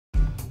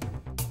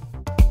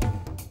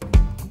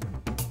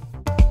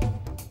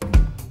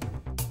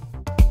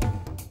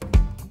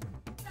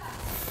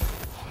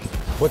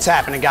What's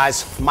happening,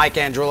 guys? Mike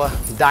Andreula,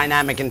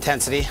 Dynamic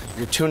Intensity.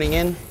 You're tuning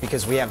in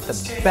because we have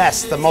the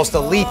best, the most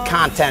elite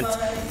content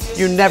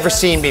you've never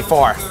seen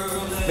before.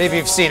 Maybe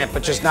you've seen it,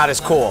 but just not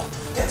as cool.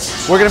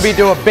 We're gonna be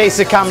doing a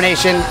basic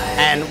combination,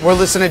 and we're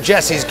listening to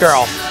Jesse's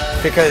Girl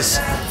because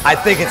I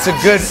think it's a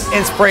good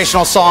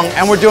inspirational song,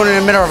 and we're doing it in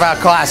the middle of our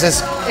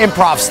classes,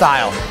 improv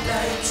style.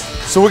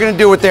 So we're gonna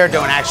do what they're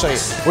doing, actually.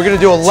 We're gonna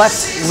do a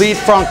left lead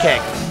front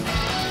kick.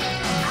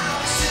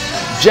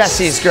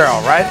 Jesse's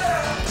Girl, right?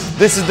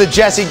 This is the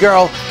Jesse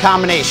Girl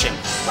combination.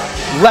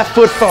 Left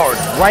foot forward,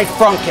 right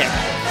front kick.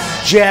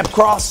 Jab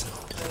cross,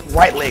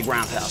 right leg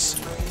roundhouse.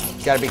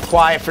 You gotta be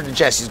quiet for the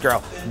Jesse's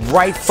Girl.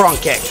 Right front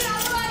kick.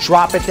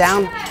 Drop it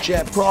down,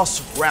 jab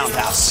cross,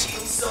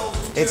 roundhouse.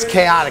 It's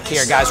chaotic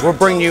here, guys. We're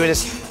bringing you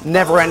this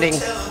never-ending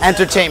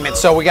entertainment.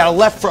 So we got a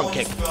left front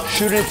kick.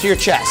 Shoot it into your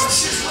chest.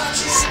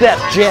 Step,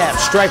 jab,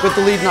 strike with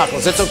the lead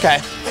knuckles. It's okay.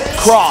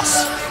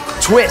 Cross,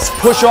 twist,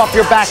 push off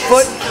your back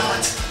foot.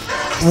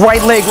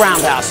 Right leg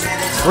roundhouse.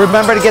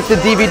 Remember to get the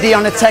DVD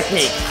on the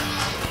technique.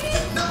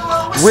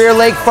 Rear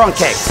leg front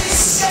kick.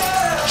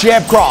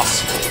 Jab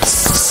cross.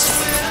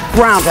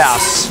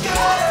 Roundhouse.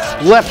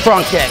 Left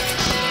front kick.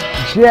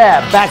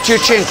 Jab, back to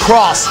your chin,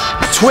 cross,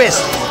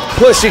 twist,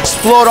 push,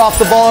 explode off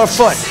the ball of the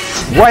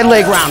foot. Right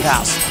leg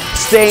roundhouse.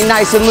 Stay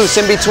nice and loose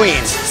in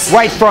between.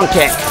 Right front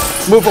kick.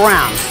 Move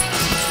around.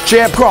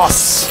 Jab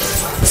cross.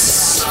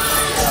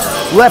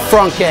 Left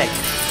front kick.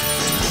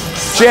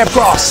 Jab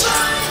cross.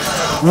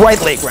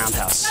 Right leg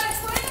roundhouse.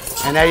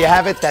 And there you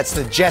have it. That's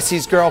the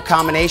Jesse's Girl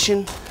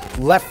combination.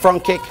 Left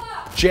front kick,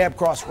 jab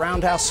cross,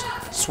 roundhouse,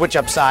 switch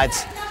up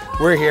sides.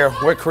 We're here.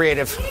 We're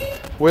creative.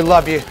 We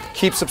love you.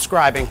 Keep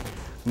subscribing.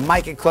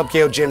 Mike at Club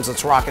KO Gyms.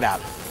 Let's rock it out.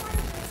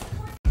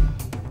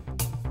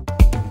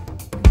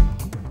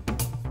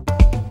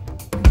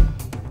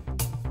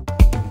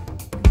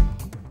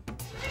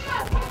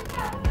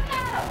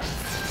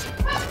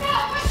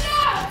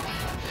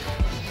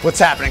 What's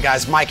happening,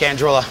 guys? Mike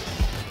Andreula.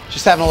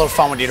 Just having a little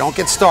fun with you. Don't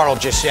get startled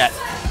just yet.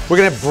 We're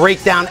gonna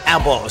break down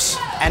elbows.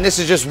 And this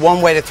is just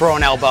one way to throw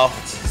an elbow.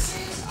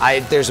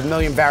 There's a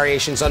million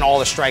variations on all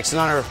the strikes.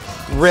 None are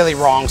really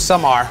wrong,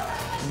 some are.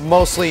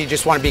 Mostly you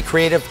just wanna be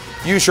creative.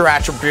 Use your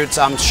attributes.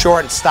 I'm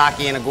short and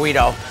stocky and a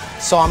Guido,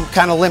 so I'm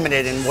kind of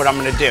limited in what I'm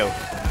gonna do.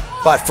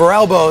 But for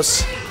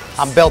elbows,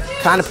 I'm built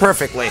kind of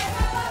perfectly.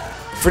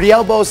 For the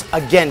elbows,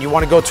 again, you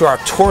wanna go to our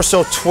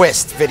torso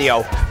twist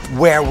video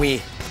where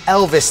we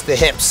Elvis the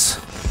hips,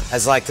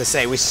 as I like to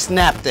say. We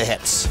snap the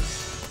hips.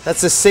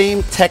 That's the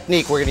same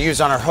technique we're gonna use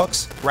on our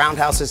hooks,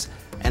 roundhouses,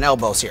 and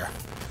elbows here.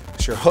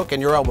 So your hook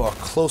and your elbow are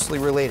closely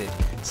related.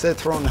 Instead of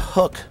throwing the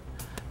hook,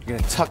 you're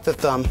gonna tuck the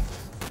thumb,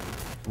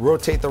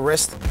 rotate the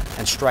wrist,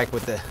 and strike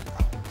with the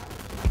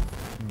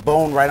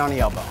bone right on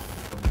the elbow.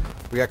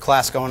 We got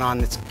class going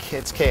on. It's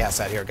chaos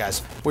out here,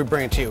 guys. We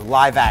bring it to you.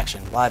 Live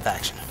action, live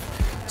action.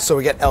 So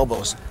we get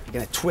elbows. You're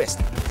gonna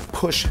twist,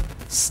 push,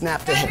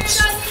 snap the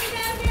hips.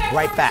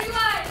 Right back.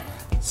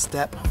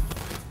 Step,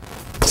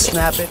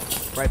 snap it,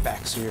 right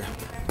back. So you're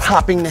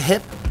popping the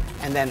hip,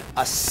 and then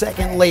a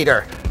second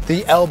later,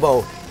 the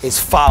elbow is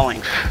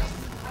following.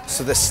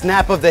 So the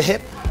snap of the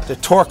hip, the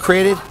torque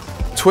created,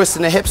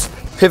 twisting the hips,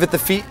 pivot the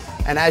feet,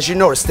 and as you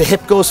notice, the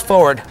hip goes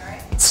forward.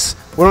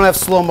 We don't have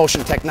slow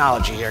motion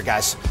technology here,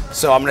 guys.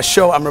 So I'm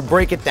gonna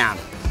break it down.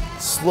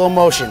 Slow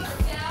motion.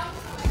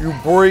 You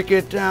break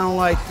it down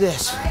like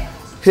this.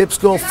 Hips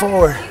go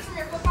forward.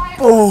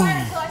 Boom.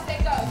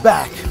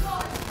 Back.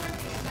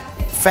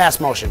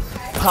 Fast motion.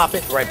 Pop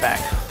it right back.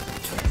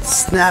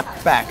 Snap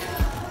back.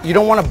 You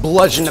don't want to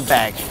bludgeon the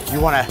bag. You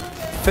want to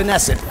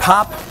finesse it.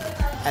 Pop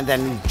and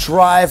then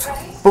drive.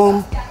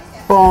 Boom.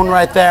 Bone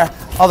right there.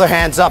 Other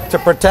hands up to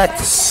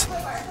protect.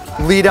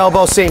 Lead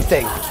elbow, same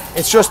thing.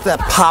 It's just that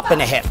pop in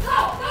the hip.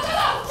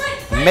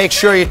 Make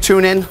sure you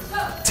tune in.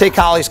 Take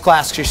Holly's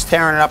class. She's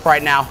tearing it up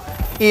right now.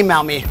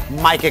 Email me,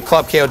 Mike at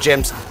Club KO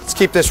Gyms. Let's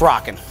keep this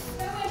rocking.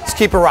 Let's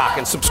keep it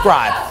rocking.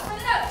 Subscribe.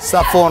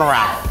 Stop fooling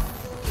around.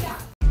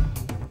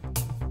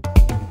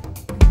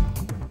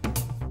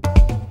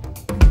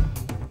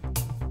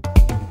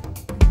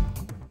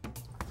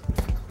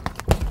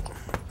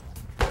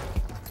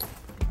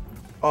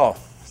 Oh,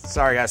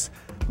 sorry guys.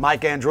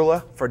 Mike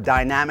Andreula for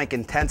Dynamic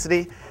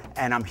Intensity,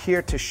 and I'm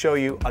here to show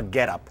you a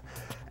get-up.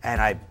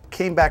 And I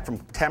came back from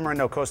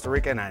Tamarindo, Costa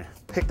Rica, and I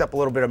picked up a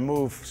little bit of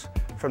moves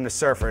from the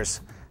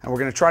surfers, and we're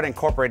gonna try to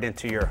incorporate it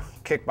into your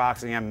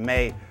kickboxing,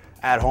 MMA,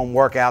 at-home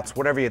workouts,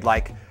 whatever you'd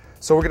like.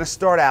 So we're gonna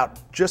start out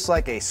just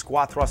like a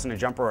squat, thrust, and a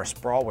jump or a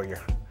sprawl where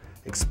you're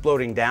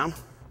exploding down.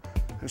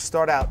 And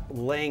start out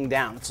laying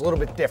down. It's a little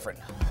bit different.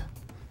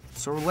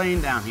 So we're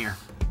laying down here.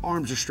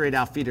 Arms are straight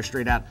out, feet are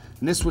straight out.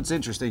 And this is what's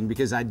interesting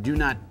because I do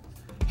not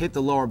hit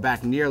the lower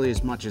back nearly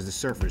as much as the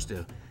surfers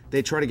do.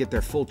 They try to get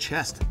their full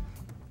chest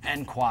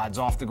and quads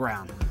off the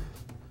ground.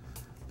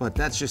 But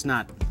that's just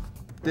not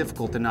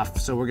difficult enough.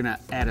 So we're gonna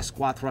add a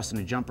squat, thrust,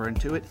 and a jumper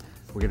into it.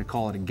 We're gonna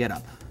call it a get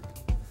up.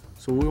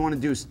 So what we wanna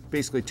do is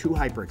basically 2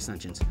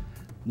 hyperextensions.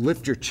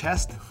 Lift your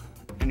chest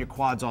and your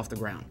quads off the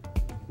ground.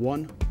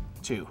 1,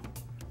 2. You're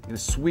gonna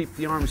sweep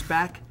the arms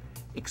back,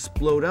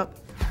 explode up,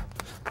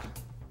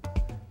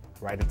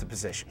 right into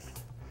position.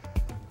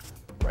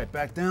 Right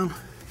back down.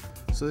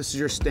 So this is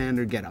your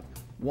standard get up.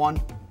 1,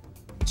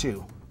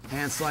 2,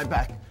 hands slide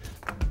back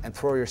and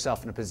throw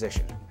yourself in a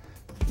position.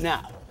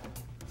 Now,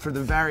 for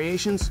the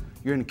variations,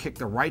 you're gonna kick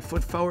the right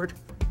foot forward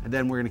and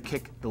then we're gonna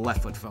kick the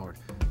left foot forward.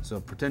 So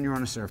pretend you're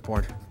on a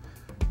surfboard,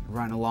 you're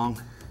riding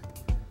along,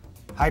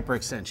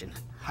 hyperextension,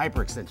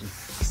 hyperextension.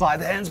 Slide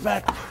the hands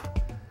back.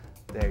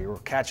 There, you're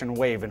catching a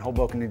wave in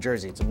Hoboken, New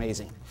Jersey. It's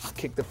amazing.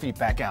 Kick the feet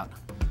back out.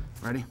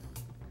 Ready?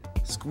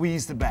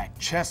 Squeeze the back.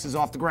 Chest is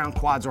off the ground,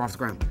 quads are off the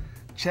ground.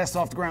 Chest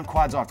off the ground,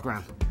 quads off the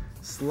ground.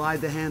 Slide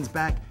the hands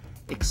back,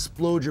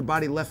 explode your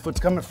body, left foot's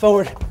coming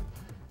forward,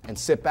 and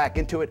sit back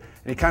into it.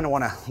 And you kind of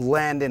want to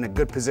land in a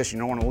good position.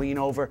 You don't want to lean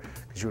over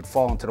because you would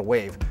fall into the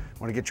wave. You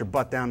want to get your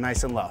butt down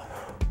nice and low.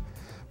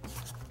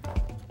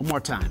 One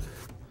more time.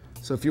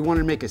 So if you want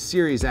to make a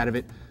series out of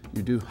it,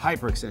 you do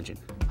hyperextension,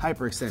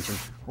 hyperextension,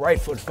 right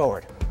foot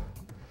forward,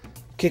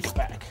 kick it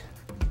back,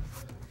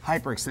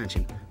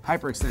 hyperextension,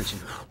 hyperextension,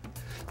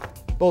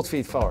 both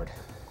feet forward,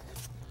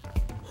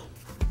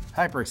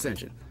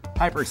 hyperextension,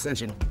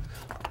 hyperextension,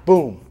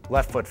 boom,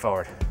 left foot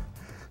forward.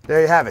 There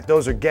you have it.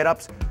 Those are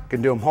get-ups. You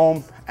can do them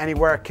home,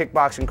 anywhere,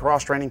 kickboxing,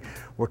 cross training.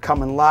 We're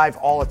coming live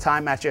all the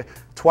time at you,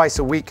 twice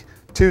a week,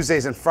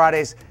 Tuesdays and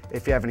Fridays.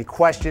 If you have any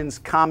questions,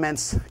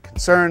 comments,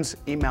 concerns,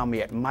 email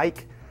me at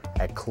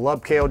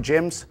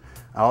mike@clubkogyms.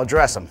 I'll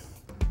address them.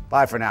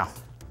 Bye for now.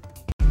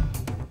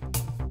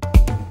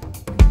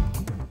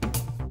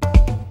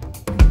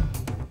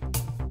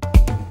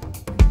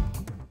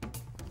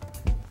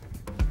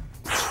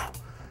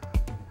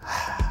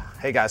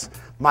 Hey guys,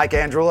 Mike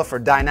Andreula for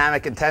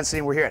Dynamic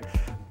Intensity. We're here at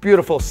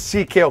beautiful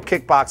CKO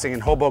Kickboxing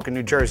in Hoboken,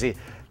 New Jersey.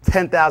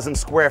 10,000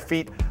 square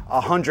feet,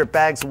 100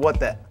 bags.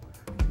 What the?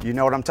 You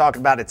know what I'm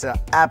talking about. It's an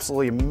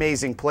absolutely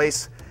amazing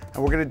place.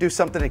 And we're gonna do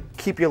something to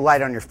keep you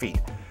light on your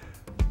feet.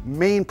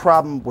 Main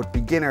problem with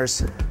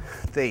beginners,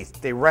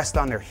 they rest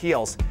on their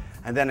heels,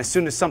 and then as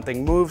soon as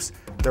something moves,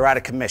 they're out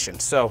of commission.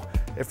 So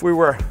if we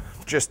were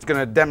just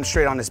gonna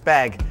demonstrate on this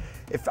bag,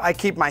 if I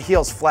keep my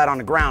heels flat on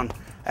the ground,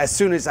 as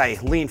soon as I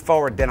lean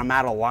forward, then I'm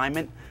out of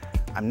alignment,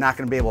 I'm not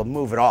gonna be able to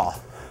move at all.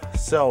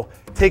 So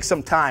take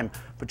some time,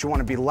 but you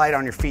wanna be light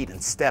on your feet and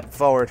step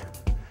forward,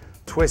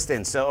 twist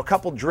in. So a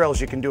couple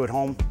drills you can do at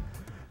home,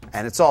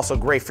 and it's also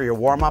great for your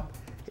warm-up,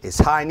 is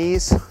high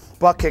knees,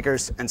 butt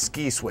kickers, and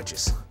ski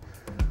switches.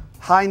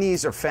 High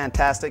knees are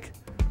fantastic.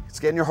 It's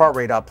getting your heart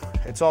rate up.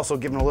 It's also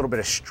giving a little bit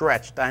of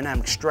stretch,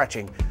 dynamic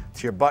stretching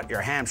to your butt, your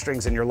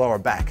hamstrings, and your lower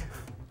back.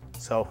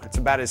 So it's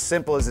about as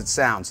simple as it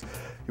sounds.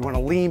 You want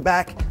to lean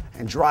back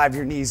and drive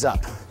your knees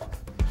up.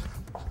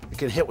 You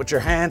can hit with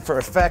your hand for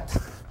effect.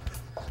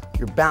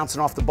 You're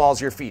bouncing off the balls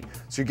of your feet.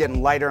 So you're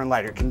getting lighter and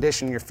lighter,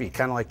 conditioning your feet,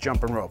 kind of like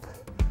jumping rope.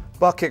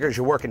 Butt kickers,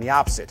 you're working the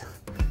opposite.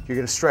 You're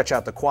going to stretch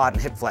out the quad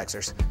and hip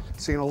flexors.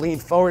 So you're going to lean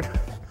forward,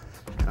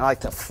 and I like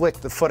to flick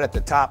the foot at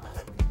the top.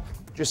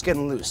 Just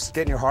getting loose,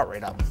 getting your heart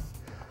rate up.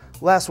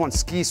 Last one,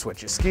 ski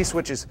switches. Ski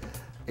switches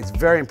is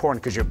very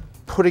important because you're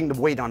putting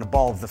the weight on the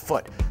ball of the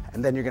foot,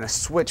 and then you're gonna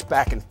switch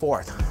back and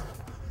forth.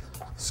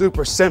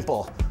 Super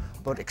simple,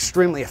 but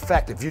extremely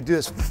effective. You do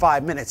this for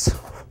 5 minutes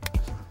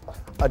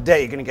a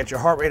day, you're gonna get your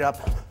heart rate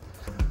up.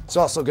 It's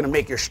also gonna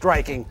make your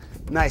striking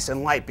nice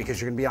and light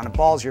because you're gonna be on the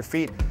balls of your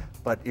feet,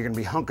 but you're gonna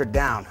be hunkered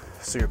down.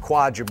 So your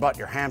quads, your butt,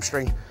 your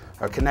hamstring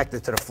are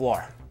connected to the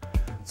floor.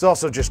 It's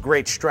also just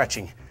great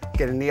stretching.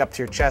 Get a knee up to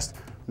your chest.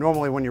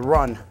 Normally when you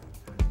run,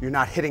 you're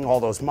not hitting all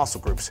those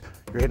muscle groups.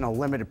 You're hitting a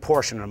limited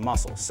portion of the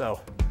muscle. So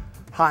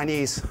high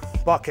knees,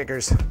 butt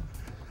kickers,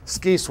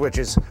 ski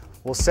switches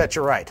will set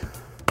you right.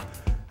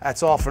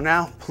 That's all for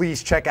now.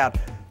 Please check out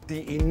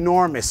the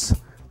enormous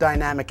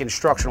dynamic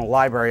instructional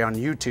library on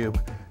YouTube.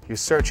 You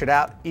search it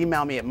out,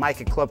 email me at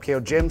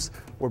mike@clubkogyms.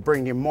 We're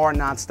bringing you more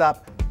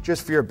nonstop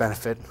just for your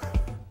benefit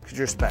because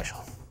you're special.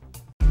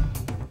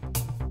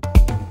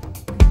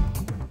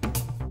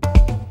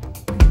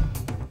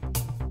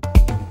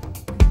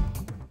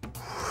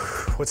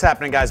 What's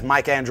happening, guys?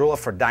 Mike Andreula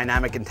for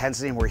Dynamic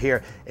Intensity, and we're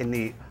here in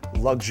the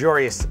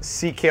luxurious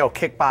CKO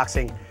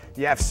Kickboxing.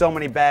 You have so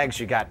many bags.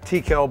 You got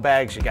TKO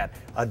bags, you got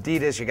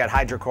Adidas, you got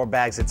HydroCore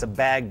bags. It's a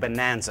bag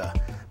bonanza.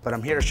 But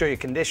I'm here to show you a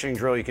conditioning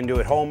drill you can do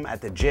at home,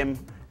 at the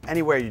gym,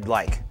 anywhere you'd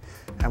like.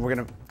 And we're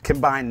gonna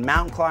combine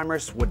mountain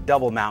climbers with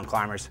double mountain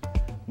climbers.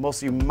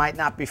 Most of you might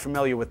not be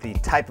familiar with the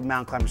type of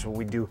mountain climbers, but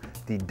we do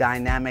the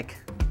Dynamic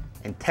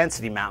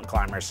Intensity mountain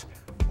climbers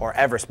or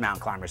Everest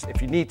mountain climbers.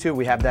 If you need to,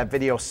 we have that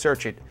video,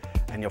 search it,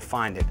 and you'll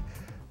find it.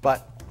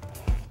 But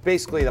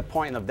basically the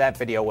point of that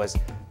video was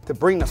to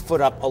bring the foot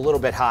up a little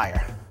bit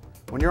higher.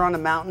 When you're on the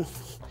mountain,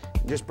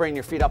 just bring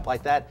your feet up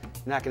like that,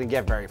 you're not gonna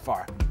get very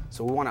far.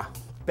 So we wanna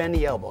bend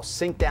the elbow,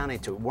 sink down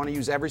into it. We wanna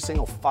use every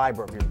single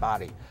fiber of your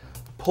body.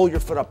 Pull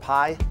your foot up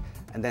high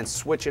and then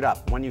switch it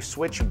up. When you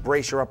switch, you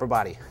brace your upper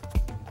body.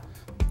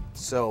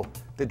 So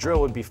the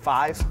drill would be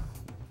 5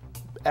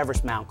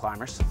 Everest mountain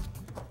climbers,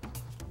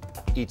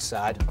 each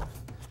side.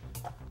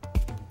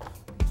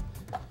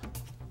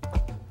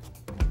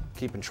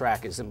 Keeping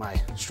track isn't my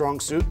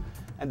strong suit.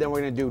 And then we're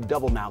gonna do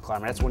double mountain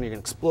climber. That's when you're gonna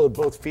explode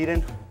both feet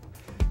in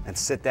and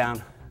sit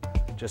down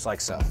just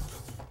like so.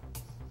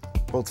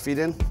 Both feet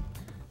in,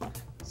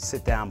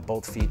 sit down,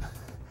 both feet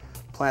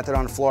planted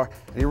on the floor.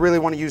 And you really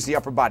want to use the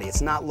upper body.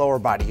 It's not lower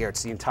body here,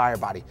 it's the entire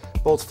body.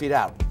 Both feet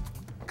out,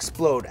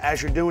 explode.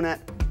 As you're doing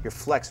that, you're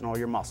flexing all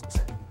your muscles.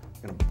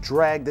 You're gonna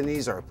drag the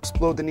knees or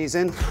explode the knees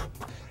in,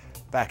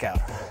 back out.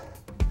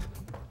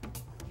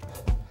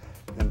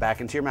 Then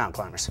back into your mountain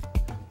climbers.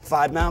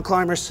 5 mountain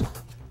climbers,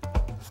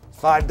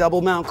 5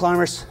 double mountain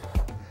climbers.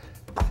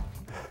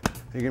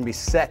 You're gonna be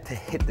set to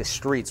hit the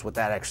streets with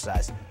that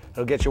exercise.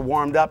 It'll get you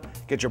warmed up,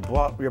 get your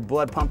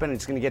blood pumping, and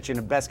it's gonna get you in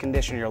the best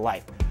condition of your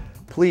life.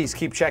 Please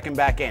keep checking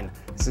back in.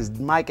 This is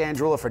Mike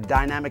Andreula for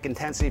Dynamic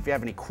Intensity. If you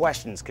have any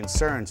questions,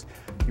 concerns,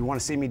 you wanna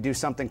see me do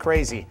something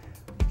crazy,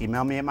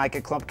 email me at Mike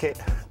at Club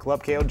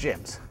KO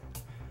Gyms.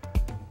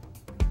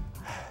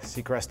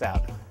 Seacrest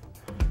out.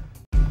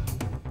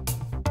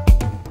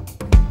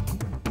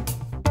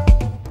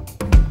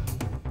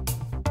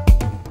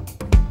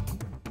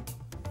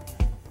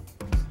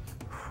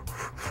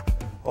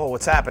 Oh,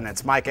 what's happening?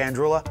 It's Mike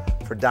Andreula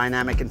for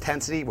Dynamic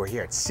Intensity. We're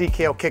here at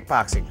CKO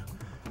Kickboxing.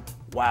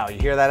 Wow, you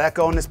hear that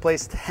echo in this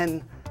place?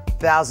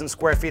 10,000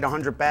 square feet,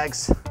 100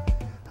 bags.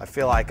 I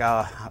feel like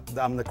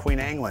I'm the Queen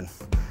of England.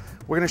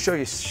 We're gonna show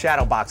you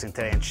shadow boxing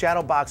today. And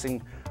shadow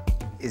boxing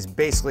is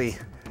basically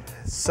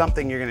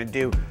something you're gonna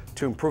do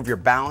to improve your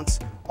balance,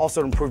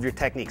 also to improve your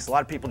techniques. A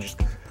lot of people just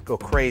go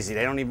crazy.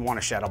 They don't even want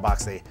to shadow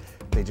box. They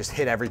just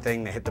hit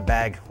everything, they hit the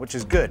bag, which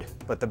is good.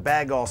 But the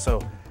bag also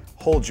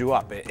holds you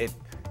up.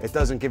 It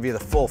doesn't give you the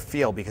full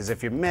feel, because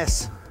if you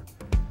miss,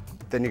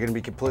 then you're gonna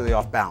be completely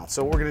off balance.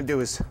 So what we're gonna do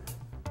is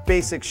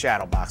basic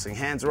shadow boxing.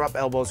 Hands are up,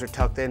 elbows are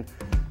tucked in,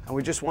 and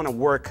we just wanna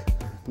work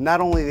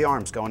not only the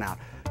arms going out.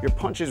 Your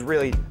punches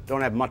really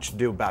don't have much to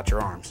do about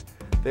your arms.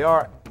 They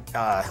are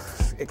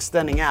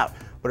extending out,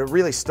 but it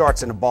really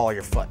starts in the ball of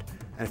your foot.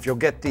 And if you'll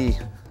get the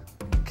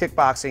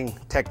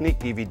Kickboxing Technique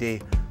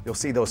DVD, you'll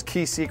see those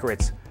key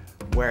secrets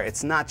where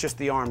it's not just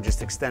the arm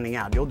just extending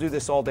out. You'll do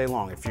this all day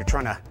long. If you're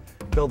trying to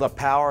build up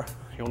power,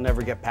 you'll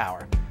never get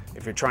power.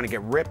 If you're trying to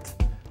get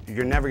ripped,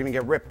 you're never gonna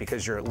get ripped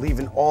because you're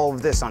leaving all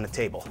of this on the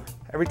table.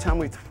 Every time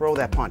we throw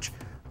that punch,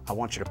 I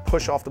want you to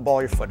push off the ball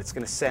of your foot. It's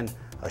gonna send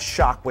a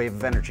shock wave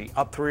of energy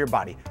up through your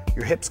body.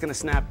 Your hip's gonna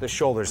snap, the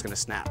shoulder's gonna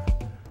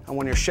snap. And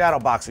when you're shadow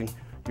boxing,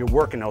 you're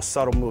working those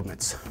subtle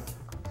movements.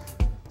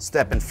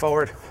 Stepping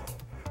forward,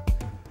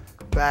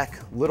 back,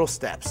 little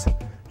steps.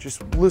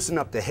 Just loosen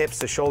up the hips,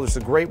 the shoulders,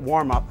 a great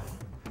warm up.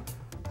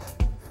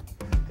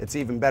 It's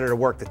even better to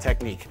work the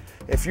technique.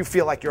 If you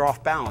feel like you're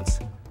off balance,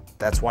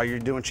 that's why you're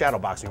doing shadow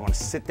boxing. You want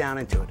to sit down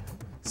into it.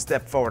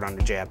 Step forward on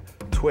the jab,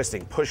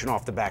 twisting, pushing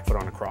off the back foot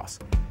on the cross.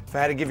 If I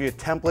had to give you a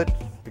template,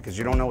 because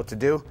you don't know what to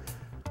do,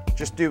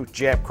 just do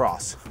jab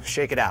cross,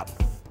 shake it out.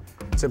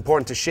 It's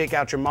important to shake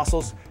out your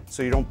muscles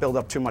so you don't build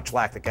up too much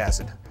lactic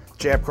acid.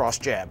 Jab cross,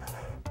 jab.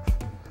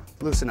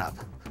 Loosen up.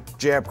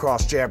 Jab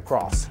cross, jab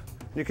cross.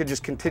 You could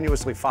just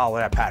continuously follow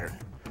that pattern.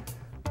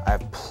 I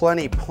have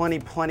plenty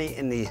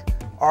in the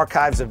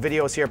archives of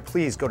videos here.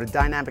 Please go to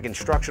Dynamic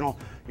Instructional.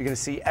 You're gonna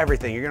see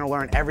everything. You're gonna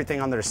learn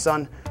everything under the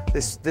sun.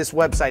 This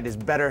website is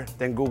better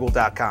than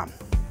google.com.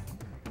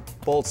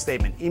 Bold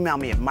statement. Email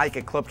me at Mike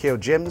at Club KO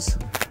Gyms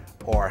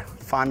or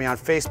find me on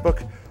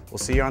Facebook. We'll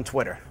see you on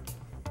Twitter.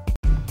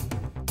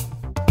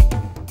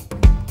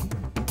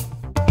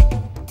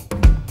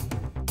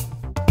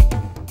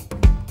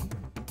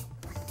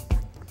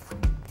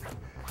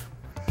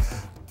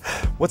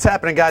 What's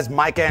happening, guys?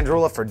 Mike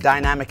Andreula for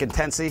Dynamic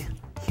Intensity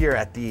here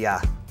at the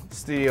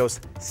studios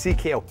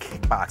CKO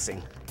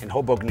Kickboxing in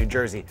Hoboken, New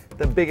Jersey,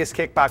 the biggest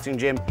kickboxing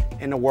gym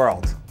in the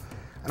world.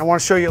 And I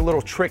want to show you a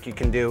little trick you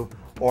can do,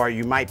 or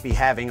you might be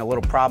having a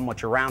little problem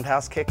with your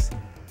roundhouse kicks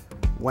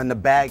when the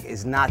bag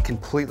is not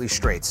completely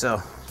straight.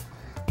 So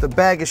the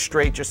bag is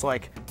straight, just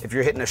like if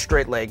you're hitting a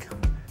straight leg.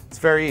 It's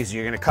very easy.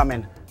 You're going to come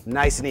in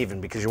nice and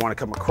even because you want to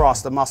come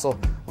across the muscle,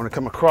 want to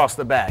come across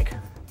the bag.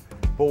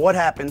 But what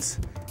happens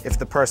if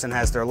the person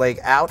has their leg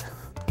out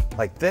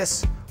like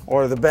this,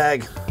 or the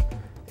bag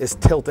is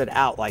tilted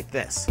out like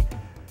this?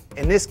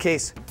 In this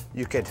case,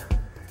 you could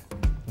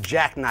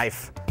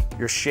jackknife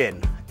your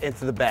shin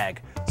into the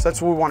bag. So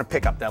that's what we want to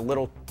pick up, that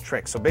little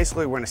trick. So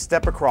basically we're going to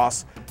step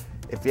across.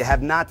 If you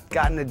have not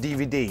gotten a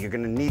DVD, you're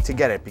going to need to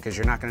get it because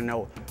you're not going to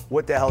know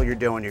what the hell you're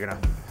doing. You're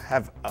going to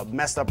have a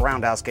messed up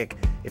roundhouse kick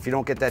if you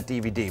don't get that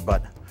DVD.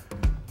 But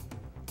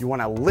you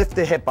want to lift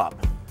the hip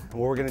up. And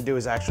what we're going to do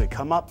is actually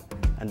come up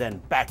and then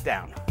back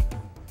down.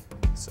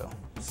 So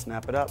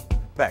snap it up,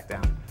 back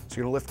down. So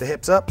you're gonna lift the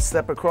hips up,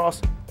 step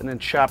across, and then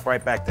chop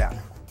right back down.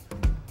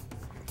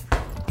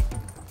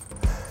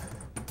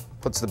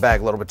 Puts the bag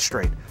a little bit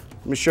straight.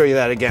 Let me show you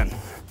that again.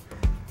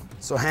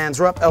 So hands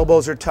are up,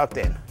 elbows are tucked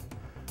in.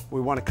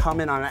 We wanna come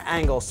in on an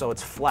angle so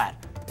it's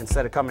flat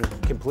instead of coming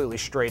completely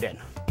straight in.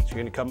 So you're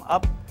gonna come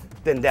up,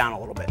 then down a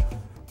little bit.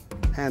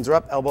 Hands are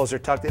up, elbows are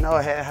tucked in. Oh,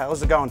 hey,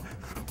 how's it going?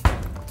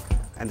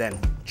 And then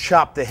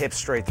chop the hips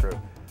straight through.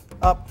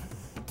 Up,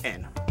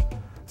 in.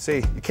 See,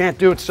 you can't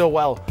do it so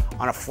well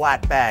on a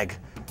flat bag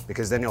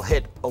because then you'll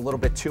hit a little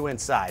bit too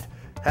inside.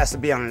 It has to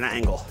be on an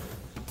angle.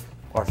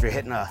 Or if you're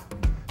hitting a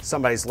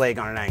somebody's leg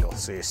on an angle.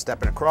 So you're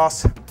stepping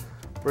across,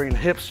 bringing the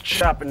hips,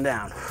 chopping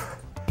down.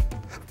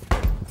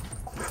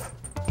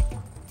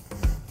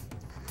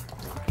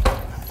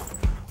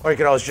 Or you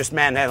could always just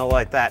manhandle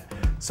like that.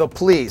 So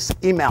please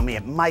email me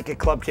at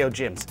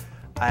mike@clubkogyms.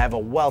 I have a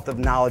wealth of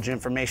knowledge and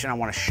information I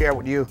want to share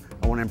with you.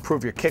 I want to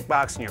improve your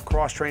kickboxing, your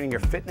cross training, your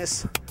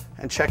fitness,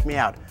 and check me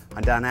out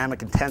on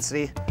Dynamic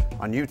Intensity,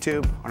 on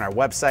YouTube, on our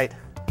website.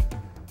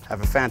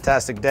 Have a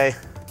fantastic day.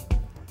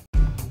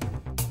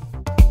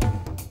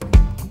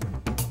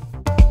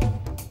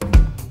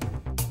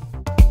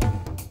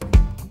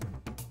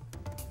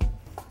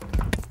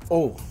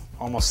 Oh,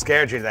 almost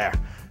scared you there.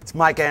 It's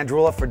Mike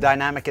Andreula for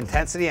Dynamic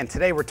Intensity, and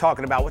today we're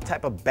talking about what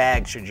type of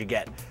bag should you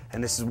get.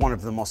 And this is one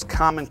of the most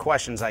common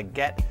questions I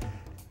get.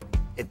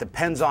 It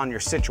depends on your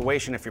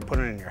situation, if you're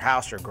putting it in your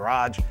house or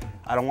garage.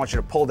 I don't want you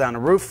to pull down the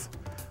roof,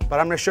 but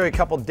I'm gonna show you a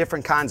couple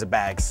different kinds of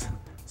bags.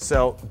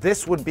 So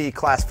this would be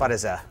classified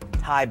as a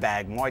Thai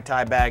bag, Muay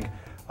Thai bag,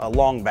 a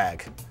long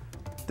bag.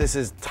 This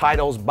is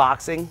Title's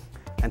Boxing,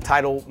 and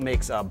Title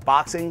makes a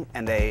boxing,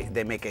 and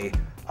they make a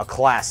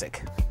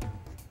classic.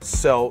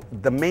 So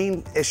the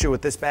main issue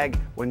with this bag,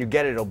 when you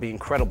get it, it'll be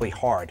incredibly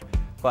hard.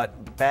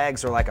 But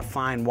bags are like a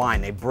fine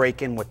wine. They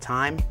break in with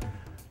time,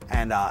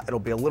 and it'll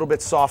be a little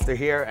bit softer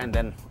here, and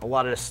then a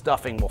lot of the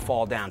stuffing will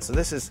fall down. So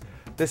this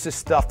is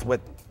stuffed with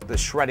the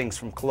shreddings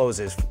from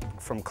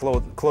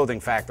clothing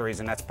factories,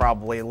 and that's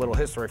probably a little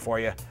history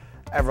for you.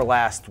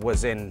 Everlast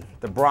was in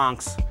the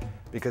Bronx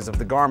because of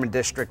the garment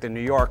district in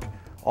New York.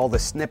 All the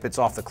snippets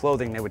off the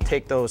clothing, they would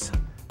take those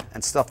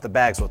and stuff the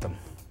bags with them.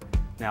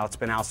 Now it's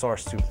been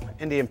outsourced to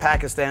India and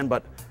Pakistan,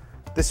 but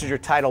this is your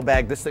Title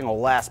bag. This thing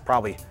will last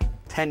probably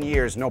 10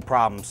 years, no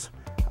problems.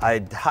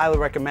 I'd highly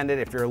recommend it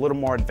if you're a little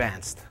more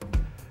advanced.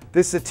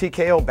 This is a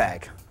TKO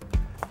bag.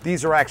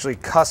 These are actually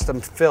custom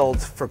filled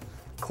for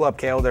Club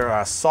KO.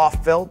 They're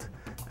soft filled,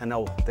 and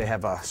they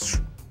have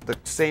the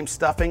same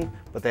stuffing,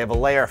 but they have a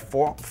layer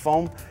of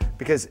foam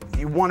because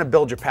you want to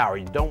build your power.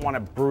 You don't want to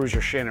bruise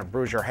your shin or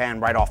bruise your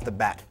hand right off the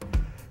bat.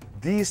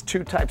 These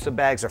two types of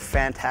bags are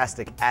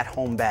fantastic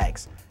at-home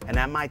bags. And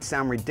that might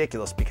sound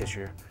ridiculous because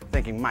you're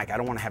thinking, Mike, I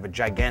don't want to have a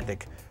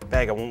gigantic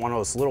bag. I want one of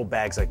those little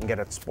bags I can get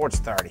at Sports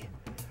Authority.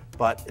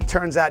 But it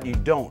turns out you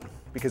don't,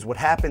 because what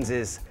happens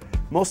is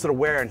most of the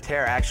wear and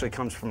tear actually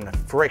comes from the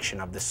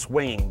friction of the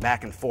swinging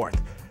back and forth.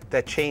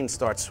 That chain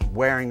starts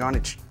wearing on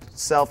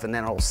itself, and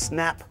then it'll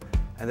snap,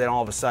 and then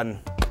all of a sudden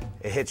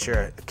it hits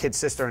your kid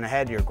sister in the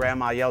head, your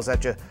grandma yells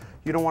at you.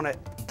 You don't want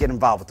to get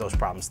involved with those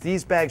problems.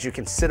 These bags, you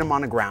can sit them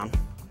on the ground.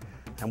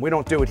 And we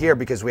don't do it here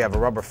because we have a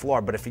rubber floor,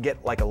 but if you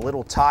get like a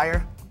little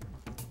tire,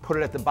 put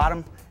it at the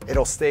bottom,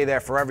 it'll stay there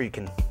forever. You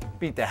can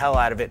beat the hell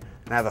out of it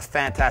and have a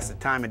fantastic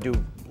time and do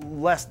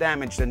less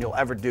damage than you'll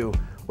ever do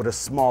with a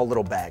small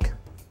little bag.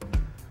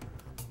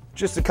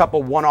 Just a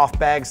couple one-off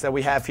bags that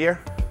we have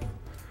here.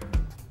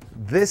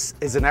 This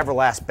is an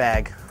Everlast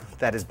bag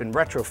that has been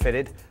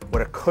retrofitted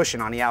with a cushion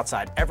on the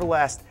outside.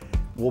 Everlast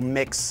will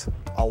mix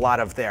a lot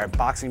of their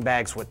boxing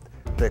bags with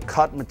the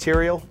cut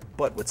material,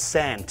 but with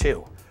sand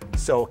too.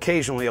 So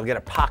occasionally you'll get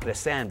a pocket of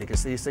sand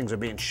because these things are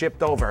being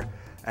shipped over,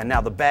 and now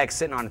the bag's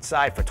sitting on its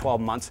side for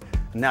 12 months,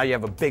 and now you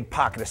have a big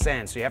pocket of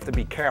sand. So you have to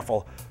be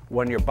careful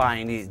when you're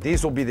buying these.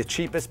 These will be the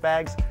cheapest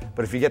bags,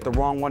 but if you get the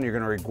wrong one, you're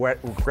gonna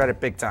regret it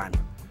big time.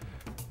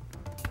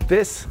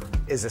 This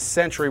is a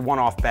Century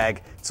one-off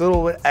bag. It's a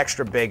little bit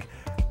extra big,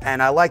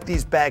 and I like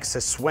these bags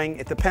to swing.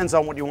 It depends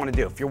on what you wanna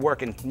do. If you're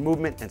working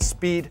movement and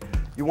speed,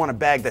 you want a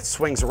bag that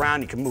swings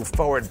around. You can move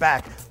forward,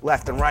 back,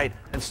 left and right,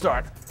 and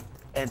start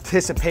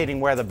anticipating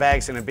where the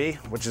bag's gonna be,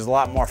 which is a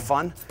lot more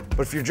fun.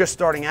 But if you're just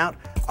starting out,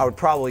 I would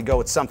probably go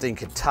with something you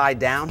could tie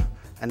down,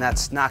 and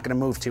that's not gonna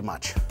move too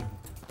much.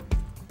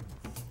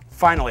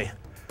 Finally,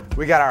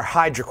 we got our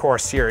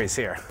HydraCore series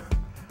here.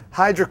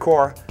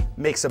 HydraCore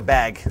makes a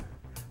bag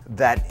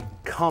that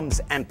comes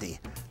empty.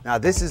 Now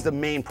this is the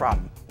main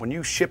problem. When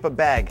you ship a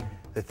bag,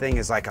 the thing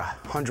is like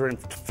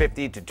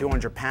 150 to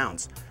 200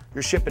 pounds.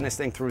 You're shipping this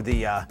thing through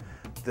the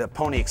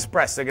Pony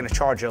Express, they're gonna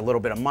charge you a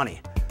little bit of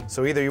money.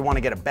 So either you want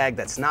to get a bag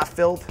that's not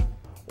filled,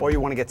 or you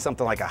want to get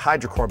something like a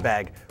HydraCore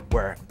bag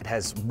where it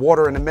has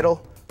water in the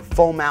middle,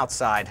 foam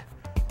outside.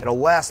 It'll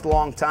last a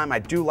long time. I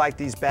do like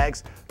these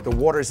bags. The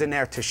water's in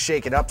there to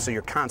shake it up, so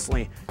you're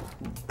constantly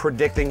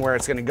predicting where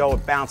it's going to go.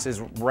 It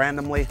bounces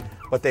randomly,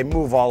 but they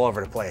move all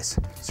over the place.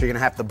 So you're going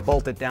to have to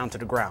bolt it down to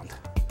the ground.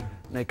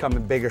 And they come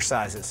in bigger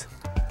sizes.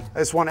 I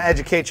just want to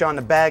educate you on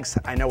the bags.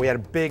 I know we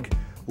had a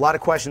lot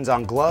of questions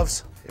on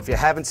gloves. If you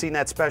haven't seen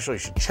that special, you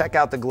should check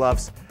out the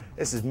gloves.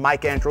 This is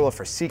Mike Andreula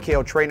for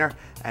CKO Trainer,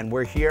 and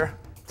we're here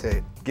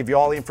to give you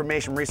all the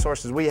information,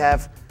 resources we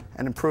have,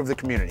 and improve the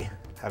community.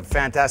 Have a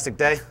fantastic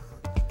day.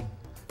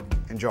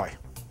 Enjoy.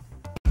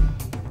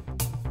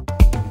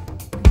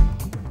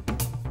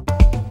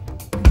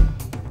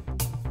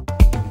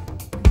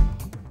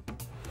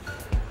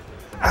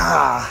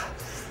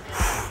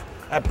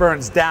 That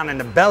burns down in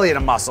the belly of the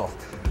muscle.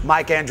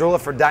 Mike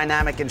Andreula for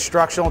Dynamic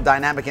Instructional,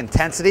 Dynamic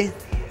Intensity,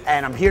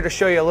 and I'm here to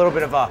show you a little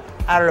bit of a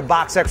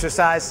out-of-the-box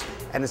exercise,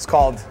 and it's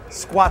called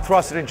squat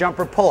thruster to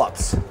jumper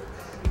pull-ups.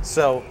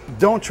 So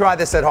don't try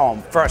this at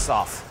home, first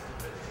off.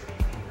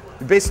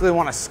 You basically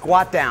want to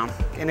squat down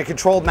in a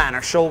controlled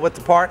manner, shoulder width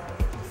apart.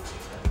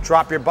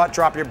 Drop your butt,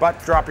 drop your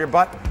butt, drop your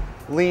butt.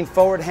 Lean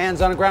forward,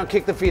 hands on the ground,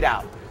 kick the feet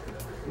out.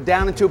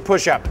 Down into a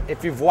push-up.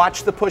 If you've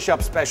watched the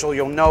push-up special,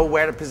 you'll know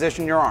where to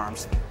position your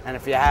arms. And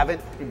if you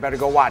haven't, you better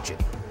go watch it.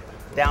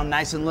 Down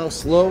nice and low,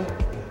 slow.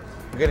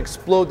 You're gonna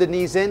explode the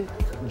knees in,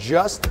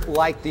 just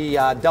like the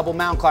double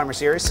mountain climber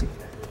series.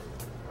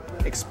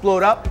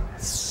 Explode up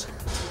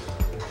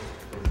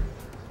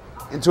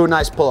into a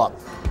nice pull-up.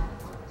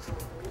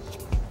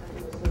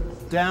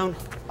 Down,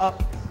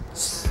 up.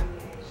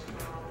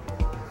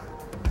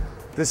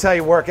 This is how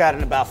you work out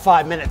in about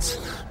 5 minutes.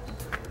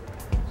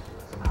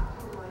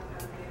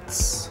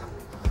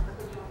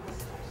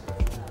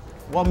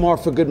 One more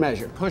for good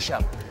measure. Push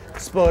up,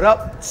 explode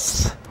up.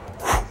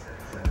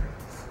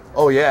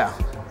 Oh yeah,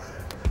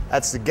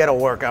 that's the ghetto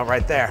workout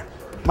right there.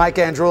 Mike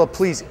Andreula,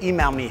 please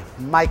email me,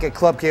 Mike at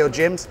Club KO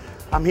Gyms.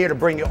 I'm here to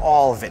bring you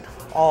all of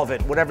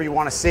it, whatever you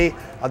want to see.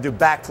 I'll do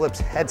backflips,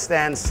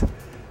 headstands.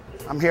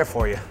 I'm here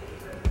for you,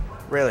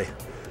 really.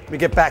 Let me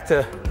get back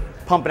to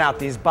pumping out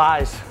these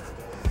buys.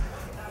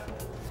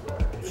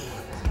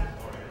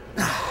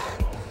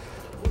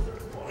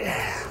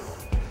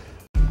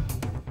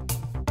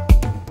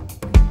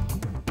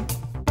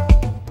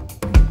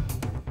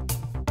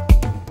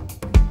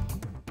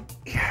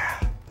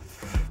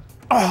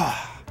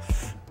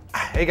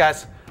 Hey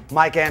guys,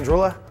 Mike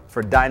Andreula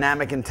for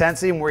Dynamic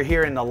Intensity, and we're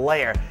here in the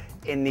lair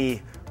in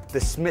the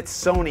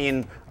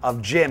Smithsonian of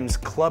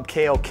gyms, Club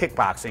KO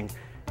Kickboxing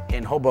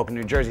in Hoboken,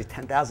 New Jersey.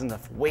 10,000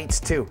 of weights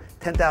too,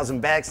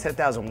 10,000 bags,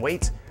 10,000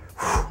 weights.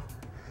 Whew.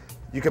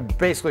 You could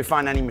basically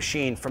find any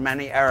machine from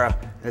any era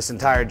in this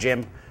entire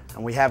gym,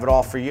 and we have it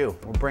all for you.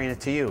 We're bringing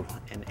it to you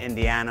in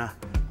Indiana,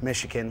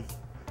 Michigan,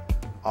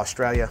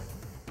 Australia.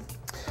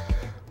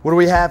 What do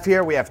we have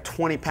here? We have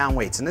 20-pound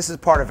weights, and this is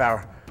part of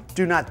our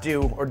Do Not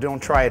Do or Don't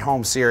Try at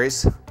Home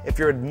series. If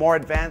you're more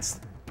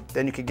advanced,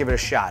 then you could give it a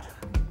shot.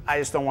 I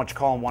just don't want you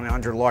calling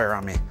 1-800-LAWYER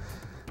on me.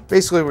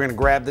 Basically, we're gonna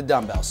grab the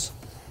dumbbells.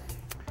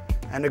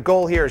 And the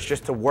goal here is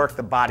just to work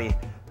the body,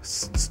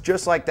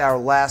 just like our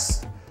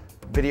last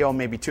video,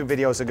 maybe 2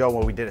 videos ago,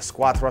 where we did a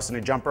squat thrust and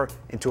a jumper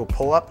into a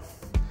pull-up.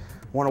 We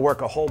wanna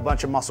work a whole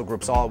bunch of muscle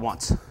groups all at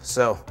once.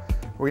 So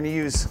we're gonna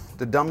use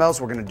the dumbbells.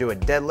 We're gonna do a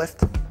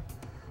deadlift,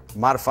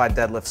 modified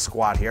deadlift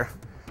squat here.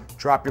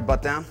 Drop your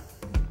butt down.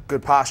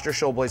 Good posture,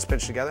 shoulder blades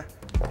pinched together.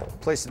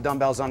 Place the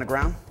dumbbells on the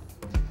ground.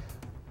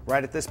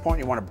 Right at this point,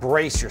 you want to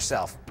brace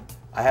yourself.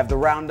 I have the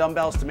round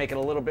dumbbells to make it a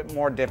little bit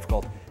more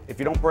difficult. If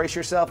you don't brace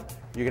yourself,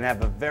 you're gonna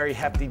have a very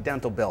hefty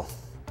dental bill.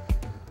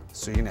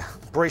 So you're gonna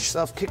brace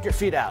yourself, kick your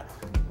feet out,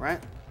 right?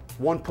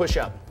 1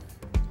 push-up.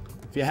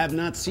 If you have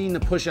not seen the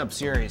push-up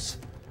series,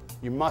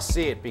 you must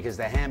see it because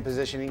the hand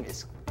positioning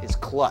is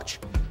clutch.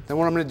 Then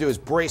what I'm gonna do is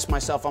brace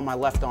myself on my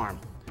left arm.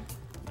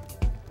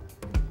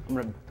 I'm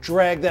gonna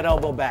drag that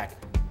elbow back.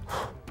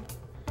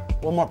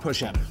 1 more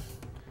push-up.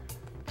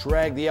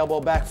 Drag the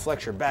elbow back,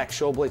 flex your back,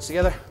 shoulder blades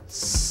together.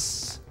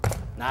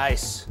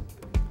 Nice.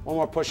 1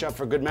 more push-up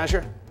for good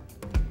measure.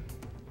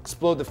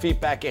 Explode the feet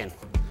back in.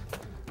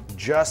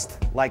 Just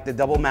like the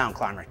double mountain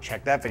climber.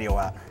 Check that video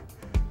out.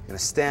 You're gonna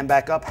stand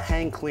back up,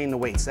 hang clean the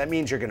weights. That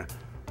means you're gonna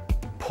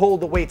pull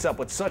the weights up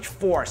with such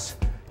force.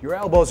 Your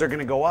elbows are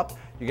gonna go up.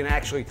 You're gonna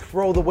actually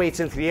throw the weights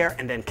into the air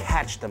and then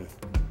catch them.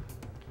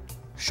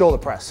 Shoulder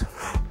press.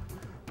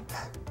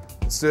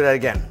 Let's do that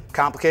again.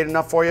 Complicated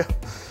enough for you?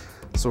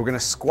 So we're gonna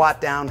squat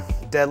down,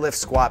 deadlift,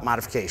 squat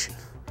modification.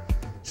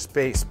 Just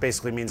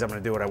basically means I'm gonna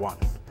do what I want.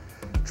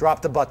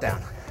 Drop the butt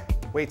down,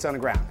 weights on the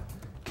ground.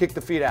 Kick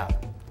the feet out,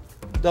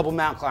 double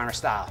mountain climber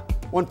style.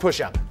 1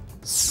 push-up.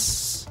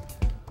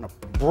 I'm gonna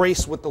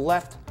brace with the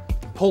left,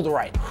 pull the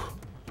right.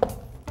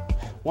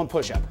 1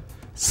 push-up.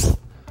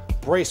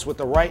 Brace with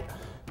the right,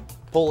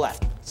 pull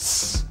left.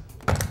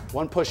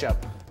 1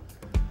 push-up.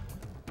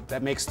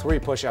 That makes 3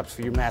 push-ups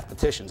for you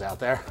mathematicians out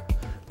there.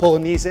 Pull the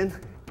knees in,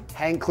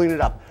 hang, clean it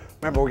up.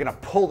 Remember, we're gonna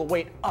pull the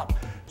weight up,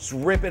 just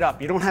rip it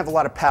up. You don't have a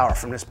lot of power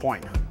from this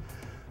point.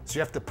 So you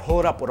have to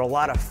pull it up with a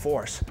lot of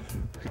force.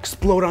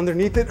 Explode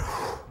underneath it.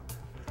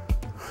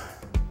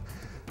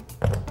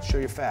 Show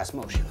your fast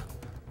motion.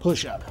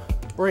 Push up,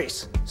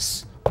 brace,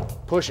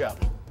 push up.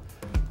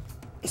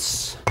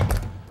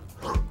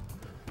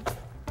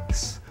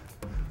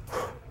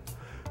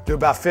 Do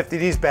about 50 of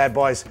these bad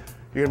boys.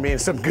 You're gonna be in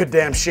some good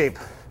damn shape.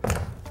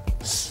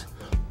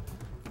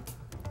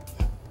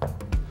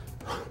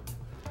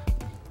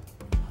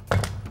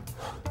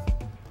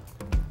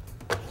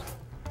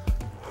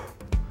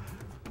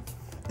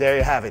 There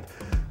you have it.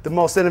 The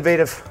most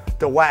innovative,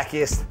 the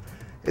wackiest,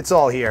 it's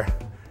all here.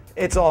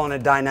 It's all in a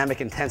Dynamic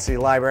Intensity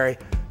library.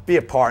 Be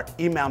a part.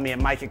 Email me at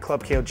Mike at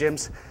Club KO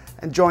Gyms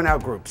and join our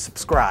group.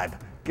 Subscribe.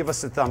 Give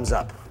us a thumbs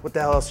up. What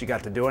the hell else you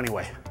got to do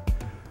anyway?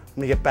 Let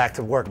me get back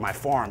to work my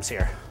forearms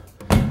here.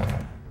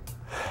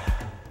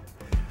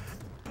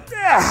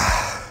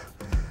 Yeah.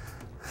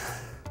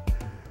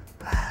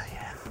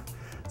 Yeah.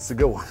 It's a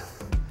good one.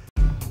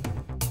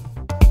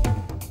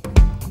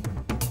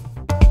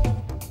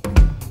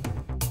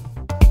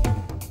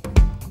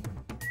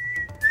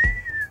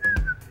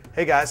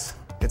 Hey guys,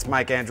 it's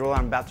Mike Andreula.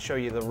 I'm about to show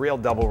you the real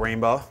double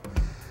rainbow.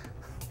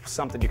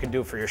 Something you can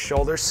do for your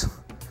shoulders,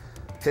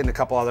 hitting a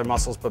couple other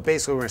muscles, but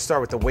basically we're gonna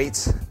start with the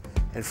weights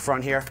in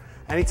front here.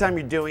 Anytime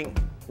you're doing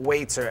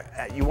weights, or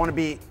you wanna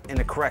be in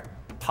the correct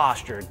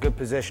posture, good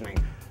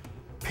positioning.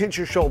 Pinch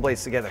your shoulder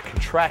blades together,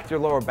 contract your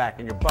lower back,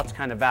 and your butt's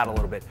kind of out a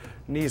little bit.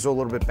 Knees are a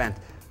little bit bent.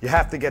 You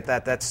have to get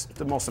that. That's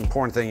the most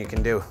important thing you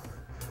can do.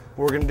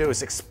 What we're gonna do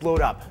is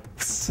explode up.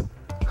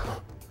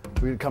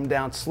 We're gonna come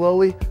down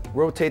slowly,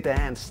 rotate the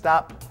hands,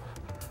 stop.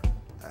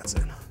 That's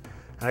it. And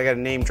I got a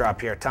name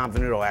drop here. Tom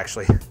Venuto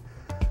actually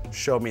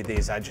showed me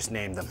these. I just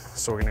named them.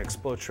 So we're gonna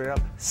explode straight up,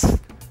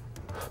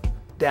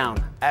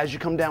 down. As you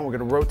come down, we're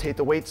gonna rotate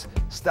the weights,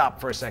 stop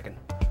for a second.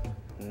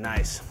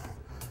 Nice.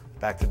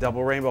 Back to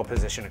double rainbow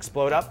position.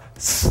 Explode up,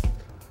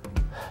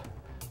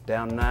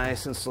 down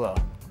nice and slow.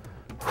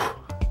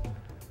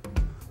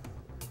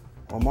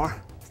 One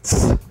more.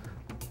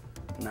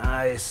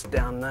 Nice,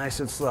 down nice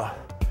and slow.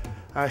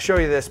 I show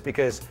you this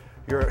because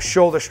your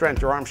shoulder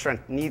strength, your arm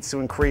strength needs to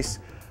increase,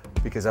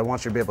 because I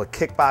want you to be able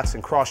to kickbox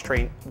and cross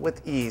train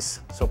with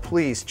ease. So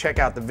please check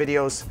out the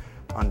videos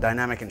on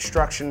dynamic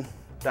instruction,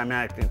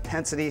 dynamic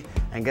intensity,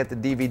 and get the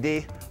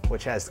DVD,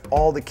 which has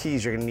all the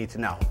keys you're gonna need to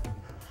know.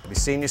 I'll be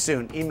seeing you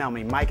soon. Email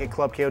me,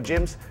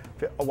 Mike@ClubKOGyms.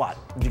 What,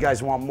 do you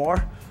guys want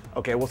more?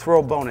 Okay, we'll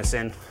throw a bonus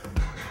in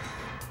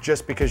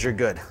just because you're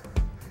good.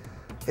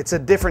 It's a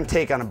different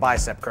take on a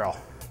bicep curl.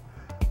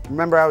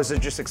 Remember I was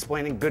just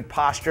explaining good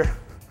posture?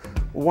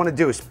 What we want to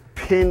do is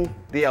pin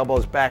the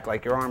elbows back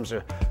like your arms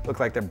look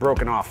like they're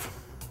broken off.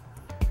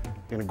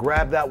 You're going to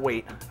grab that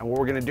weight, and what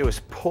we're going to do is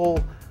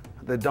pull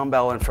the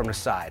dumbbell in from the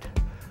side.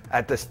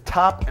 At the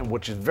top, and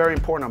which is very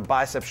important on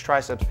biceps,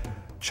 triceps,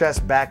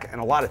 chest, back,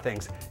 and a lot of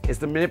things, is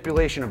the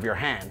manipulation of your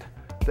hand.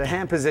 The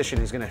hand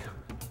position is going to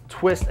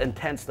twist and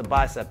tense the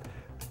bicep,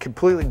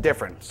 completely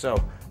different. So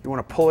you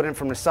want to pull it in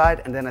from the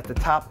side, and then at the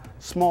top,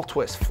 small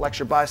twist, flex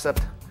your bicep,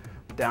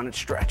 down and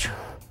stretch.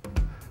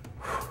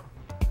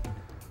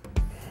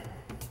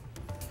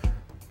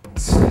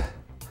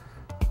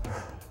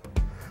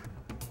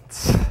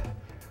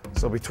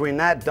 So between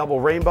that double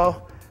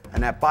rainbow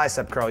and that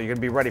bicep curl, you're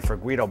gonna be ready for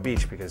Guido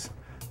Beach, because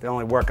they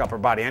only work upper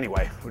body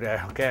anyway. Who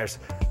cares?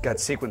 Got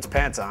sequins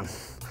pants on.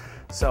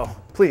 So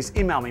please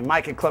email me,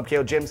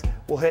 Mike@ClubKOGyms.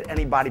 We'll hit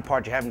any body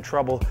part you're having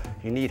trouble,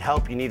 you need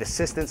help, you need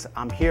assistance,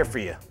 I'm here for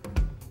you.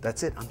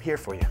 That's it, I'm here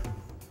for you.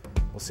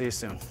 We'll see you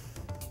soon.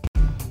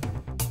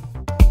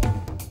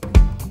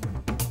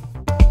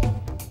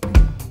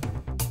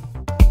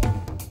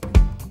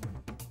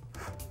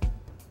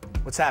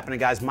 What's happening,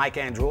 guys? Mike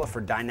Andreula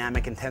for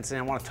Dynamic Intensity.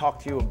 I want to talk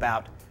to you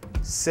about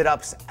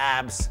sit-ups,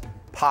 abs,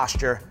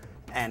 posture,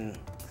 and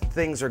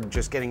things are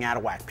just getting out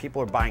of whack.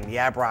 People are buying the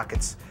ab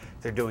rockets.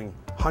 They're doing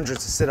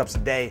hundreds of sit-ups a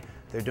day.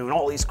 They're doing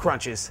all these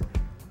crunches,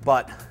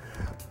 but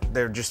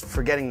they're just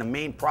forgetting the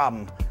main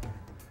problem.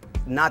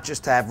 Not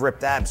just to have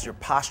ripped abs, your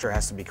posture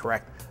has to be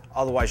correct.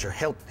 Otherwise, your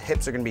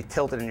hips are going to be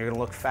tilted and you're going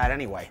to look fat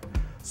anyway.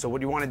 So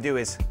what you want to do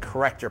is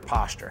correct your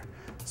posture.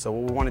 So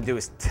what we want to do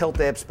is tilt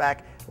the hips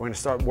back. We're going to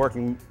start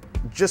working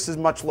just as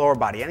much lower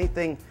body.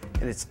 Anything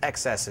in its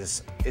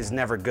excess is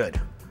never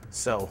good.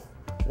 So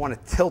we want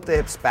to tilt the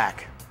hips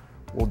back.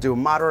 We'll do a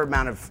moderate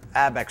amount of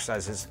ab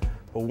exercises,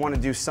 but we want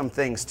to do some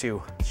things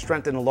to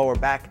strengthen the lower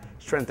back,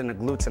 strengthen the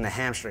glutes and the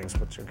hamstrings,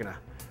 which are going to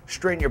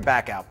straighten your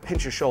back out,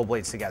 pinch your shoulder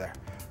blades together.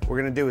 What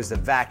we're going to do is the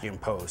vacuum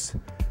pose.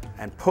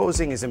 And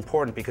posing is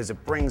important because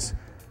it brings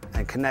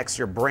and connects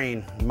your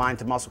brain, mind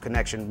to muscle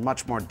connection,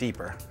 much more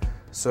deeper.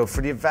 So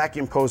for the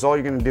vacuum pose, all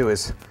you're going to do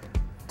is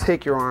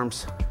take your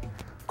arms,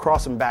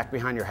 cross them back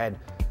behind your head.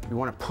 You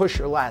want to push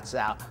your lats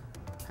out,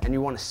 and you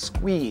want to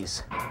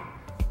squeeze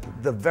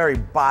the very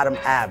bottom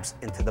abs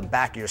into the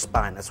back of your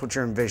spine. That's what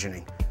you're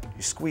envisioning.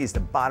 You squeeze the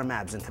bottom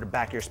abs into the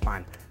back of your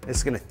spine. This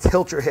is going to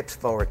tilt your hips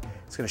forward.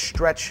 It's going to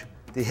stretch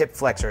the hip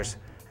flexors,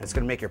 and it's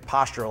going to make your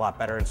posture a lot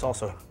better. It's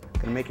also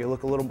going to make you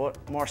look a little bit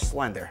more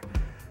slender.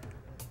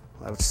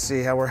 Let's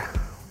see how we're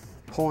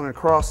pulling it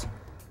across.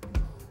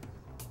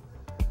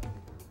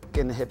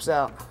 Getting the hips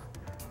out,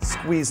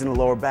 squeezing the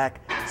lower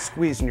back,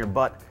 squeezing your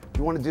butt.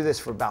 You want to do this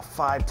for about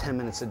 5-10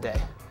 minutes a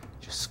day.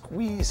 Just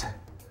squeeze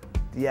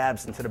the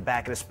abs into the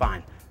back of the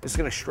spine. This is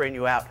going to straighten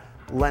you out,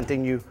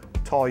 lengthen you,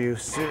 tall you.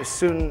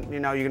 Soon, you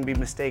know, you're going to be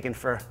mistaken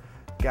for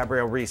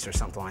Gabrielle Reese or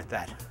something like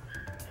that.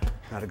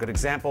 Not a good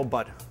example,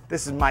 but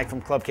this is Mike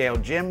from Club KO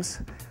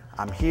Gyms.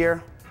 I'm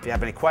here. If you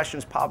have any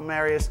questions, problem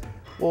areas,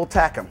 we'll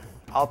attack them.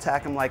 I'll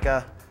attack them like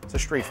it's a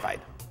street fight,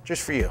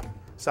 just for you.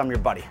 So I'm your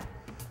buddy.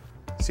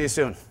 See you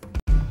soon.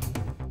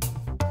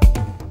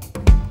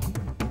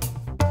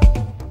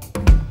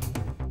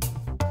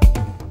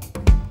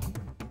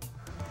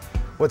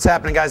 What's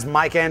happening, guys?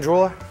 Mike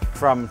Andreula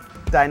from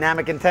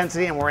Dynamic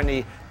Intensity, and we're in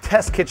the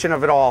test kitchen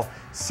of it all,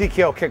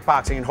 CKO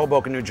Kickboxing in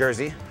Hoboken, New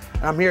Jersey.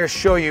 And I'm here to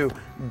show you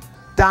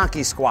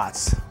donkey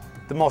squats,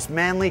 the most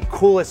manly,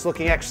 coolest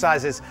looking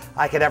exercises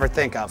I could ever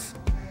think of.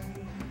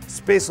 It's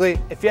basically,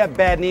 if you have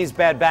bad knees,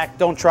 bad back,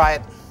 don't try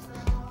it.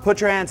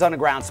 Put your hands on the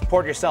ground,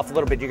 support yourself a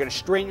little bit. You're gonna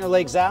straighten your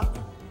legs out,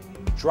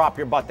 drop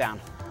your butt down.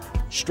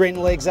 Straighten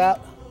the legs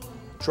out,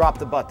 drop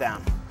the butt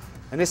down.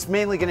 And this is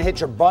mainly gonna hit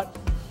your butt,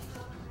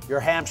 your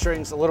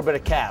hamstrings, a little bit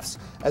of calves.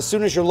 As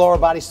soon as your lower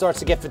body starts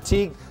to get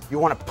fatigued, you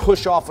wanna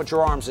push off with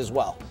your arms as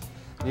well.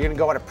 You're gonna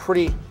go at a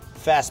pretty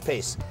fast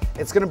pace.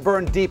 It's gonna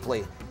burn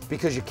deeply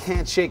because you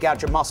can't shake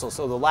out your muscles,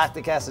 so the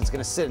lactic acid's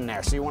gonna sit in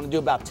there. So you wanna do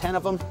about 10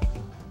 of them.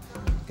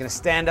 You're gonna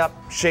stand up,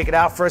 shake it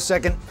out for a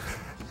second,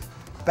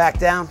 back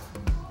down,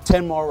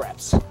 10 more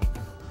reps. And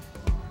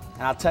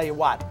I'll tell you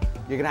what,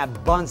 you're gonna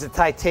have buns of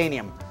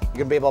titanium. You're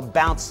gonna be able to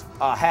bounce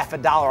half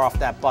 $1 off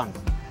that bun.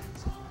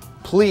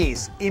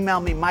 Please email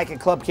me, Mike at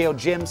Club KO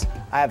Gyms.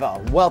 I have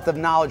a wealth of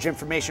knowledge,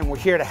 information. We're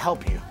here to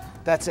help you.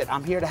 That's it,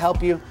 I'm here to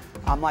help you.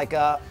 I'm like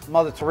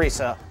Mother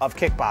Teresa of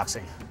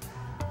kickboxing.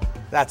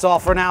 That's all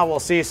for now, we'll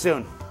see you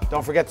soon.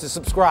 Don't forget to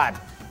subscribe.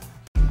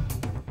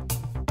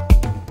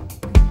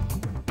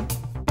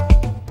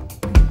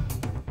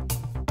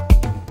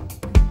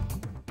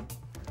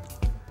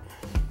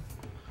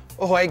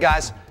 Oh, hey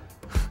guys,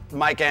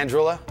 Mike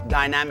Andreula,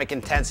 Dynamic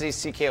Intensity,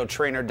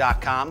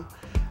 CKOtrainer.com.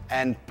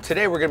 And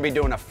today we're gonna be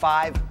doing a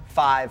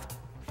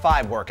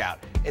 5-5-5 workout.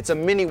 It's a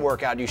mini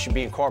workout you should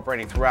be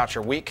incorporating throughout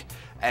your week,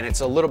 and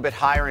it's a little bit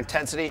higher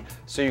intensity,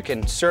 so you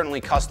can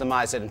certainly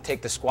customize it and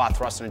take the squat,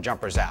 thrust, and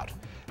jumpers out.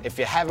 If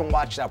you haven't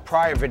watched our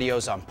prior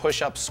videos on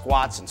push-ups,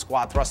 squats, and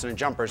squat, thrust, and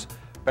jumpers,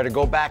 better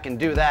go back and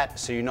do that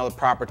so you know the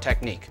proper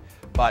technique.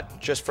 But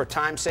just for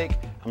time's sake,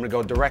 I'm gonna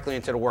go directly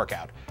into the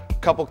workout. A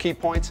couple key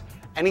points.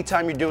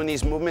 Anytime you're doing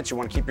these movements, you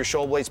wanna keep your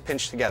shoulder blades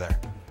pinched together,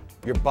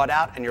 your butt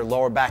out, and your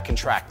lower back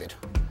contracted.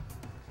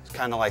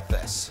 Kind of like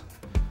this.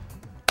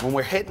 When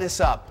we're hitting this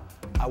up,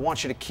 I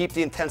want you to keep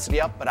the intensity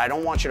up, but I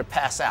don't want you to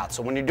pass out.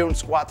 So when you're doing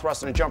squat,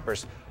 thrust, and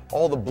jumpers,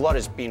 all the blood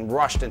is being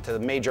rushed into the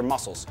major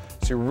muscles.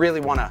 So you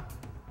really want to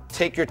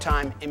take your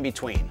time in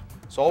between.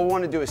 So all we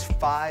want to do is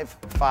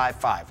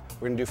 5-5-5.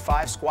 We're going to do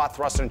 5 squat,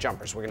 thrust, and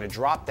jumpers. We're going to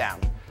drop down.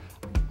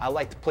 I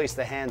like to place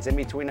the hands in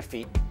between the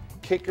feet.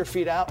 Kick your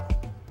feet out.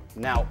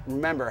 Now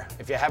remember,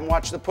 if you haven't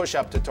watched the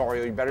push-up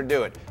tutorial, you better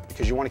do it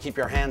because you want to keep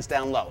your hands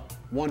down low.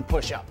 1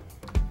 push-up.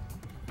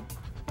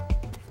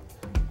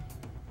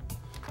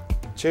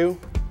 2,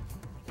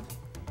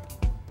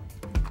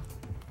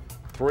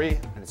 3,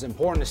 and it's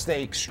important to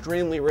stay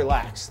extremely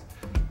relaxed.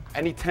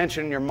 Any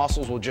tension in your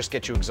muscles will just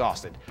get you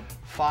exhausted.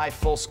 5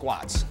 full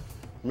squats.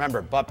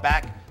 Remember, butt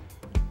back,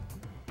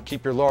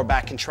 keep your lower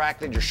back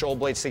contracted, your shoulder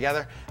blades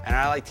together, and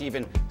I like to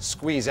even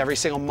squeeze every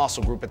single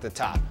muscle group at the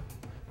top.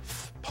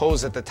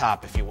 Pose at the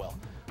top, if you will.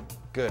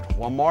 Good,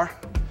 1 more.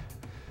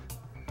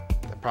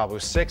 That probably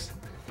was 6.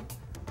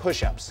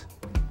 Push-ups.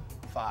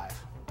 5,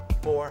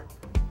 4,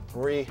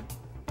 3,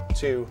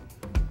 2,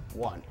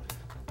 1.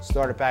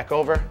 Start it back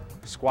over,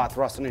 squat,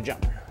 thrust, and a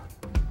jumper.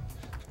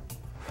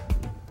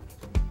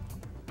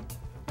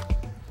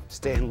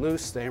 Staying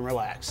loose, staying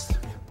relaxed.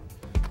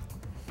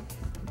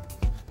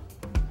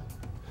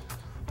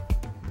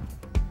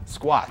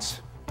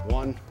 Squats,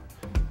 1,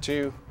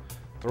 2,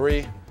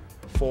 3,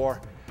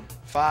 4,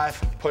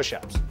 5.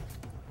 Push-ups,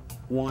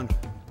 1,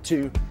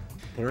 2,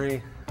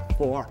 3,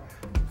 4,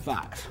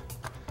 5.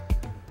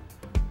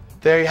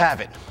 There you have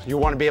it. You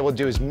want to be able to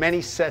do as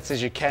many sets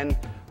as you can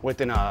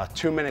within a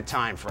 2-minute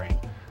time frame.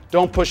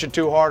 Don't push it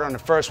too hard on the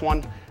first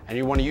one, and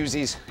you want to use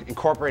these,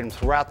 incorporate them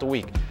throughout the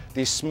week.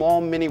 These small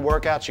mini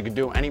workouts you can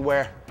do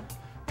anywhere.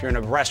 If you're in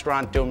a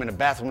restaurant, do them in a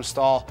bathroom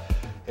stall.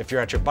 If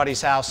you're at your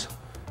buddy's house,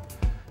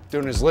 do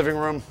it in his living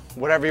room,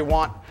 whatever you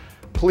want.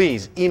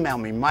 Please email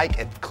me, Mike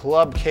at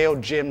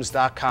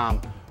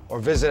clubkogyms.com, or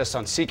visit us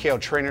on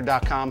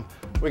CKOtrainer.com.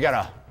 We got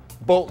a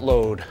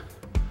boatload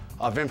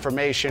of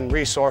information,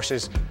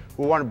 resources.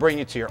 We want to bring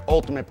you to your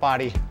ultimate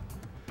body.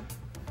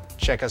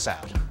 Check us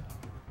out.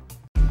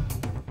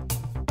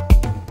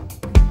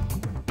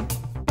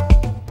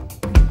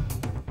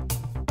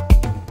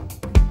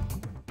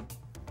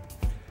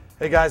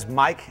 Hey guys,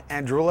 Mike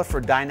Andreula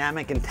for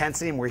Dynamic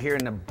Intensity, and we're here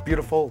in the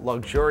beautiful,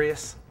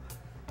 luxurious,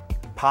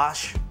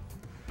 posh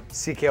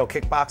CKO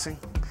Kickboxing.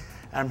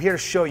 And I'm here to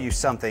show you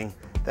something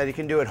that you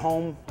can do at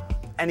home,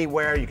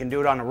 anywhere. You can do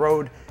it on the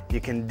road.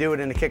 You can do it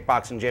in a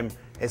kickboxing gym.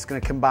 It's going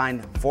to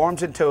combine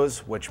forearms and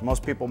toes, which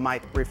most people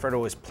might refer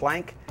to as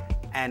plank,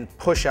 and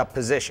push-up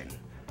position.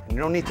 And you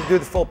don't need to do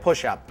the full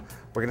push-up.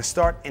 We're going to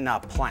start in a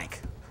plank.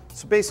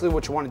 So basically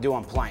what you want to do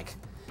on plank,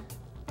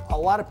 a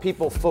lot of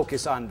people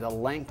focus on the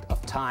length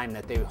of time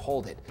that they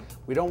hold it.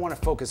 We don't want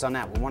to focus on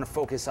that. We want to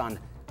focus on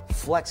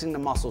flexing the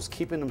muscles,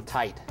 keeping them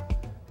tight,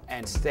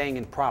 and staying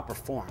in proper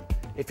form.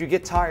 If you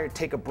get tired,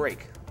 take a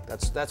break.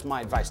 That's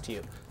my advice to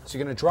you. So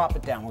you're going to drop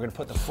it down. We're going to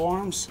put the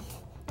forearms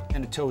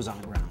and the toes on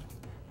the ground.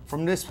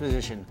 From this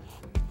position,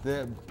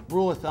 the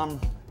rule of thumb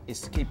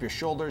is to keep your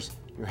shoulders,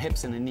 your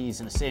hips, and the knees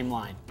in the same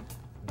line.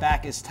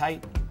 Back is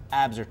tight,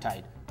 abs are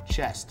tight,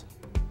 chest.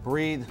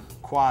 Breathe,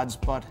 quads,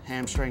 butt,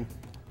 hamstring.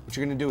 What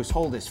you're gonna do is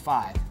hold this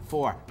 5,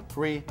 4,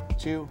 3,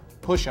 2,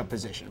 push-up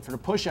position. For the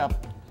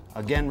push-up,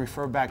 again,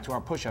 refer back to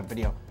our push-up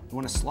video. You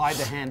wanna slide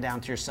the hand down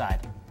to your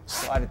side.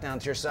 Slide it down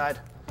to your side,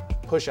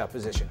 push-up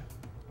position.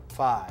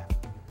 5,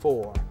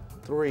 4,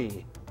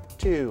 3,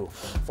 2,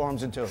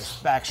 forearms and toes.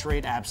 Back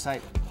straight, abs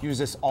tight. Use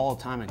this all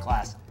the time in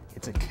class.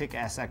 it's a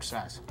kick-ass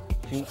exercise.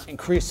 You can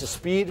increase the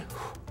speed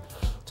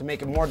to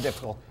make it more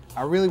difficult.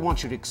 I really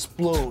want you to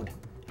explode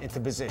into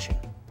position.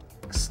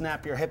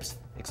 Snap your hips,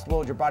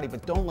 explode your body,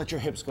 but don't let your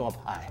hips go up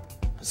high.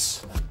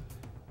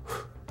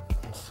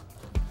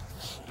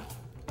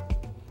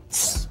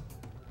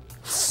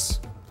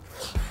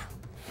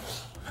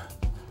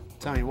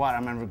 Tell you what,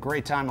 I'm having a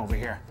great time over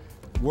here.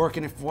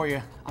 Working it for you.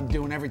 I'm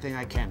doing everything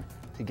I can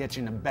to get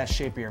you in the best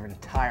shape of your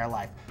entire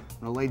life.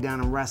 I'm gonna lay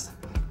down and rest.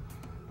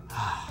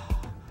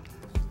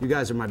 You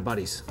guys are my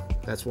buddies.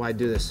 That's why I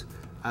do this.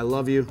 I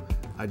love you.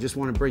 I just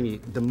want to bring you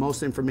the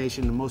most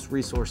information, the most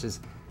resources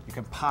you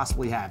can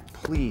possibly have.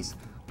 Please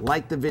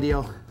like the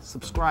video,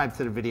 subscribe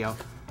to the video.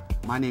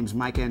 My name's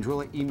Mike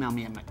Andreula. Email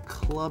me at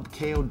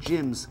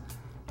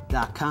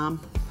clubkogyms.com.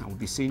 I will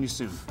be seeing you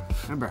soon.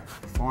 Remember,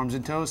 forearms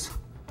and toes.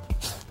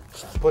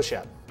 Push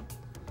up,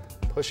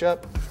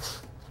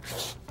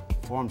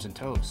 forearms and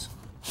toes.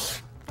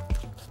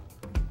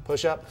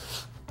 Push up.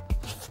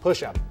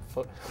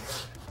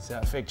 See,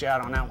 I faked you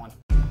out on that one.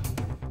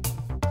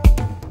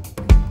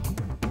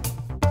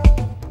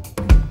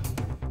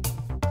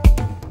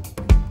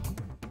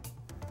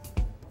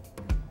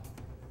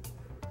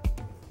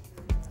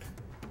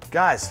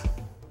 Guys,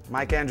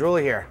 Mike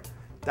Andreula here.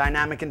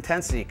 Dynamic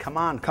intensity, come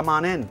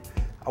on in.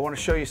 I want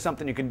to show you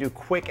something you can do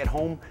quick at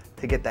home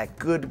to get that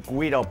good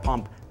Guido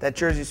pump, that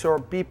Jersey Shore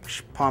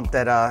beach pump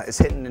that is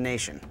hitting the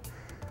nation.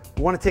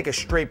 You want to take a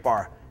straight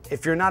bar.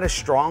 If you're not as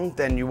strong,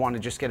 then you want to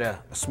just get a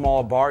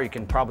smaller bar. You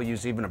can probably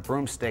use even a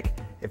broomstick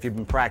if you've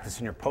been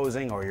practicing your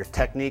posing or your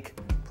technique.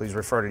 Please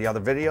refer to the other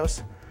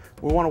videos.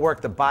 We want to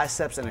work the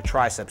biceps and the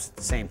triceps at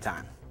the same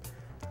time.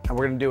 And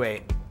we're going to do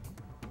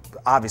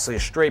obviously a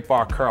straight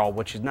bar curl,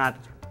 which is not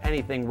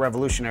anything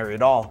revolutionary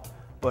at all.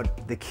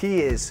 But the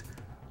key is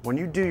when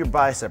you do your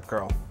bicep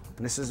curl,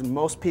 and this is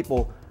most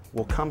people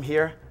will come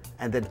here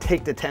and then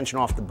take the tension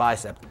off the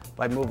bicep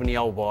by moving the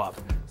elbow up.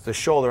 So the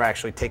shoulder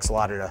actually takes a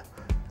lot of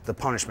the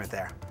punishment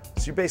there.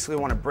 So you basically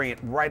want to bring it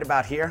right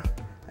about here.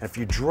 And if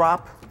you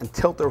drop and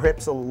tilt the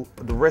wrist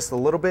a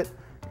little bit,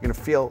 you're going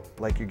to feel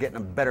like you're getting a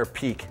better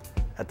peak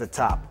at the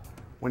top.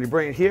 When you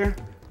bring it here,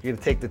 you're going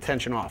to take the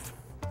tension off.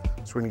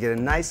 So we're going to get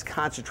a nice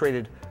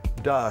concentrated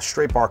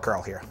straight bar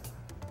curl here.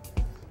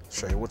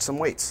 Show you with some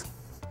weights.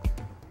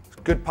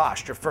 Good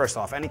posture first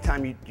off,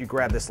 anytime you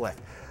grab this lift.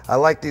 I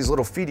like these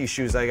little feety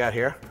shoes I got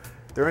here.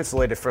 They're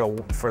insulated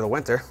for the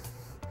winter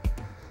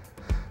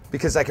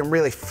because I can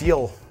really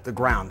feel the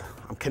ground.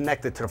 I'm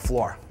connected to the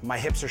floor. My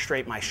hips are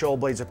straight, my shoulder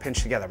blades are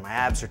pinched together, my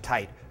abs are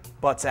tight,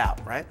 butt's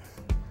out, right?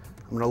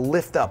 I'm gonna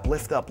lift up.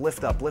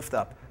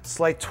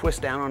 Slight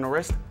twist down on the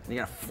wrist, and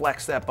you're gonna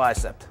flex that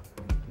bicep.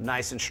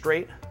 Nice and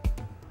straight.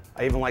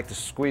 I even like to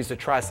squeeze the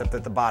tricep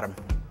at the bottom.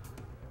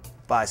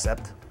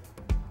 Bicep,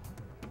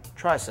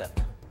 tricep.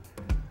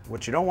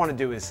 What you don't want to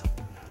do is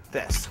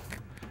this,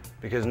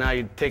 because now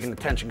you're taking the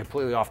tension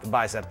completely off the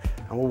bicep,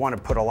 and we want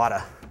to put a lot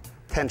of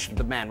tension,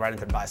 demand right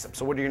into the bicep.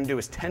 So what you're going to do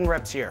is 10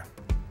 reps here.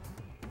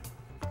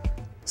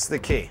 It's the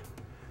key.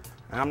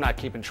 And I'm not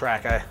keeping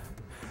track. I'm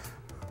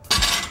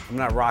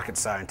not a rocket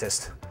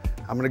scientist.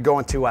 I'm going to go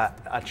into a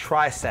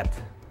tricep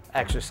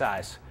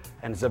exercise,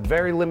 and it's a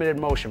very limited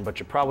motion, but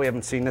you probably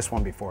haven't seen this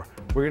one before.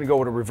 We're going to go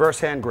with a reverse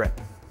hand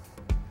grip.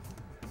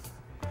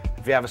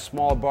 If you have a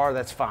smaller bar,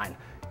 that's fine.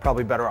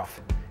 Probably better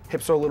off.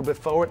 Hips are a little bit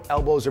forward,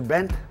 elbows are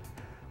bent,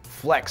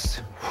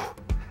 flex.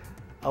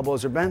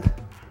 Elbows are bent,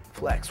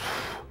 flex.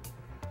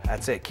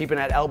 That's it, keeping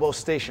that elbow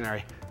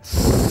stationary.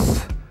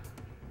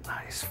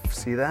 Nice,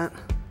 see that?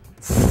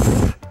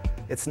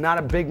 It's not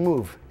a big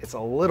move, it's a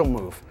little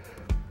move.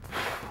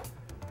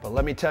 But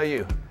let me tell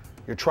you,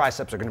 your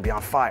triceps are gonna be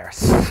on fire.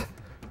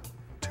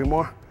 2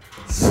 more.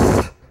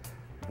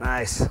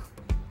 Nice.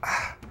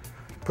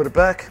 Put it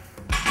back,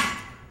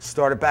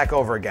 start it back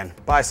over again.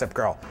 Bicep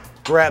curl,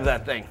 grab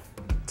that thing.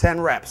 10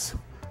 reps,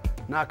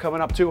 not coming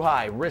up too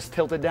high, wrist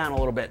tilted down a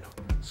little bit,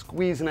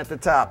 squeezing at the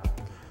top,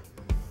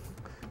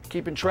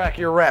 keeping track of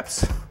your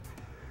reps.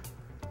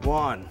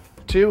 1,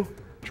 2,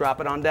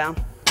 drop it on down,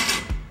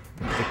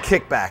 the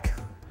kick back.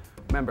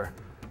 Remember,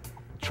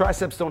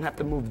 triceps don't have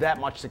to move that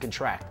much to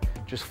contract,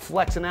 just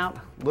flexing out,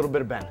 a little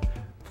bit of bend.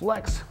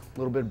 Flex, a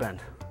little bit of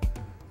bend.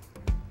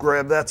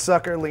 Grab that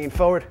sucker, lean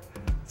forward.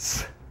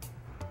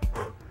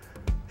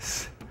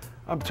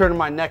 I'm turning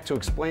my neck to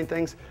explain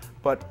things.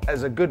 But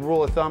as a good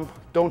rule of thumb,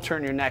 don't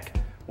turn your neck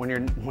when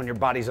your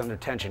body's under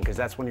tension, because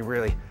that's when you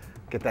really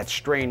get that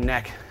strained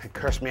neck. It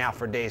cursed me out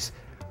for days.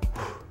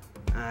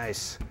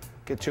 Nice.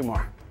 Get 2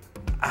 more.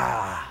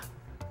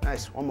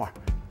 Nice. 1 more.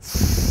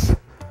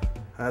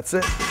 That's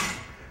it.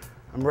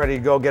 I'm ready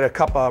to go get a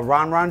cup of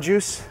Ron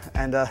juice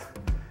and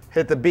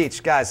hit the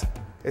beach. Guys,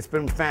 it's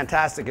been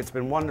fantastic. It's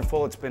been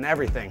wonderful. It's been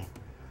everything.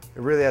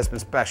 It really has been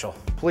special.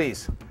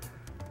 Please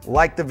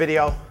like the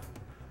video,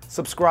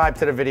 subscribe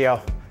to the video.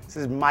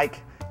 This is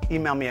Mike.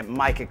 Email me at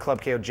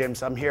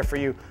mike@clubkogyms. I'm here for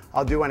you.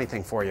 I'll do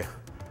anything for you.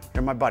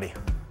 You're my buddy.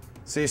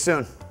 See you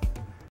soon.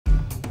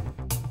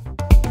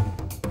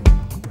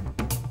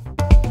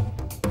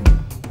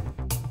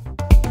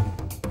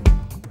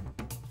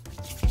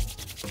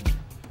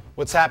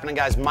 What's happening,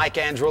 guys? Mike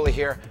Andreula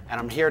here, and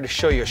I'm here to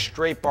show you a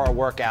straight bar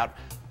workout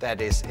that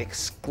is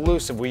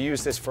exclusive. We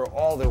use this for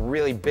all the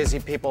really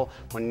busy people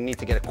when you need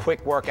to get a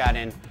quick workout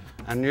in.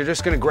 And you're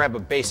just gonna grab a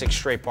basic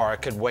straight bar.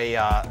 It could weigh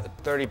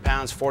 30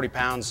 pounds, 40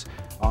 pounds,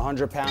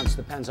 100 pounds,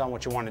 depends on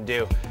what you wanna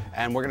do.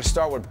 And we're gonna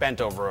start with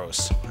bent over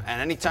rows. And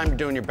anytime you're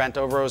doing your bent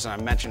over rows,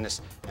 and I mentioned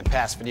this in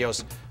past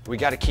videos, we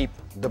gotta keep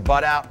the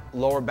butt out,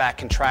 lower back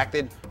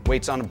contracted,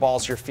 weights on the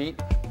balls of your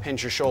feet,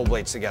 pinch your shoulder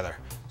blades together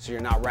so you're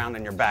not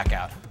rounding your back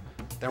out.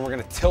 Then we're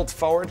gonna tilt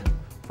forward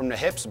from the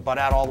hips, butt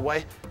out all the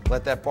way,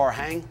 let that bar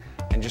hang,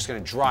 and just gonna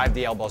drive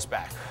the elbows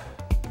back.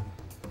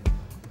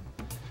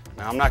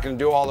 Now I'm not gonna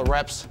do all the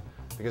reps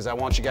because I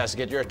want you guys to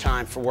get your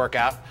time for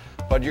workout,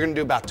 but you're gonna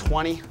do about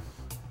 20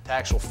 to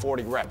actual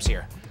 40 reps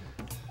here.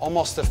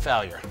 Almost to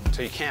failure,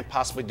 so you can't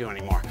possibly do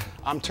anymore.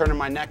 I'm turning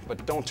my neck,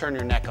 but don't turn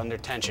your neck under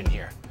tension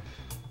here.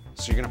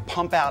 So you're gonna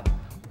pump out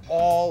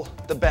all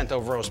the bent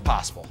over rows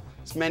possible,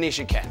 as many as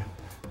you can.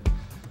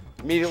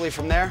 Immediately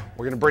from there,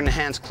 we're gonna bring the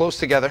hands close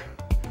together.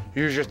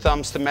 Use your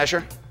thumbs to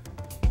measure.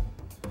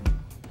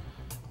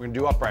 We're gonna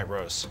do upright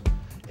rows.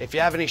 If you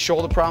have any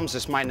shoulder problems,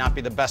 this might not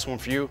be the best one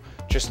for you.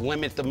 Just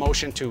limit the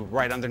motion to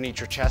right underneath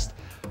your chest,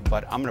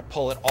 but I'm gonna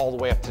pull it all the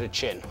way up to the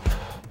chin.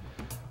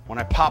 When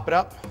I pop it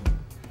up,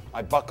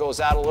 my butt goes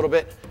out a little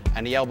bit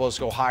and the elbows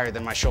go higher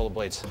than my shoulder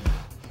blades.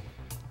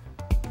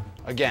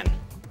 Again,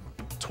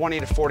 20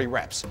 to 40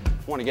 reps. You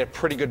wanna get a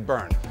pretty good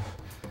burn.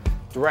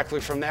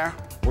 Directly from there,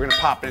 we're gonna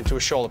pop it into a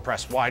shoulder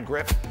press, wide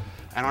grip.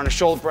 And on a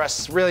shoulder press,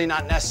 it's really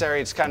not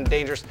necessary. It's kind of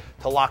dangerous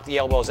to lock the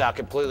elbows out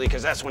completely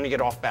because that's when you get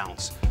off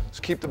balance.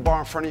 So keep the bar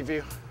in front of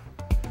you,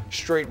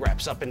 straight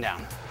reps up and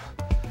down.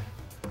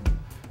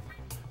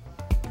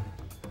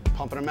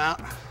 Pumping them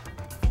out.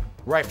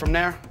 Right from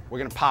there, we're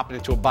gonna pop it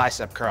into a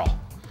bicep curl.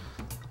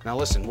 Now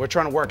listen, we're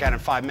trying to work out in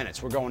 5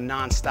 minutes. We're going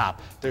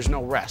non-stop. There's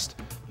no rest.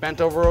 Bent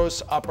over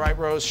rows, upright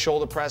rows,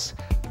 shoulder press,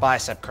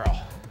 bicep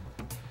curl.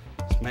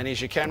 As many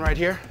as you can right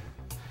here.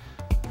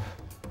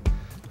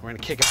 We're gonna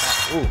kick it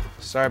back. Ooh,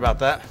 sorry about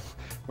that.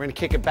 We're gonna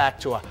kick it back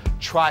to a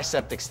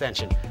tricep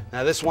extension.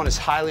 Now this one is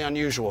highly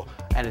unusual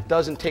and it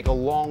doesn't take a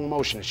long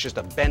motion. It's just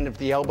a bend of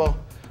the elbow,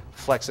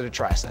 flex of the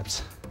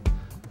triceps.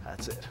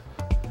 That's it.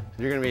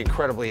 You're gonna be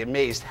incredibly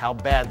amazed how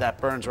bad that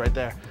burns right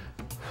there.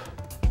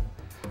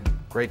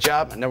 Great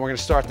job. And then we're gonna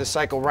start this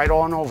cycle right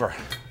on over.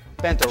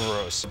 Bent over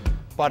rows,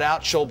 butt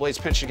out, shoulder blades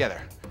pinched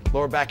together,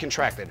 lower back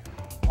contracted,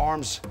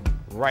 arms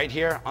right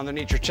here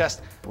underneath your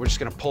chest. We're just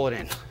gonna pull it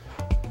in.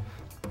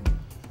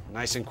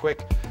 Nice and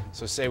quick.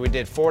 So say we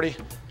did 40,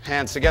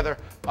 hands together,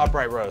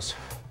 upright rows.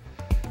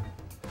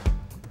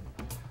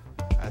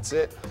 That's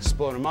it,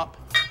 split them up.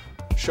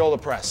 Shoulder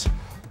press.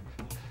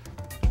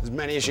 As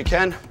many as you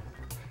can.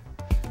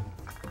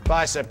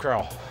 Bicep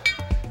curl.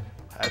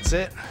 That's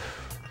it.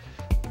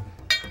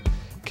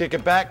 Kick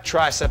it back,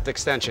 tricep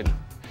extension.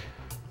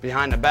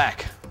 Behind the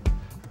back.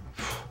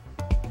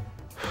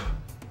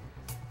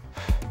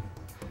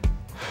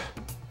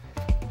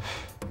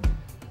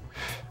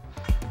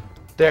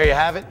 There you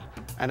have it,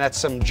 and that's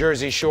some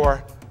Jersey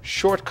Shore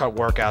shortcut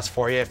workouts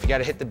for you. If you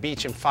gotta hit the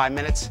beach in 5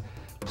 minutes,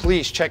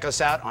 please check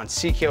us out on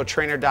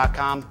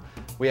ckOtrainer.com.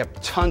 We have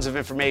tons of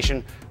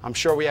information. I'm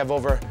sure we have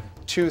over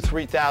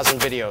 2,000–3,000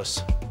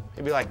 videos,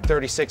 maybe like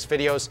 36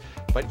 videos,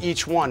 but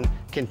each one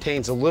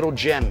contains a little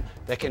gem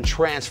that can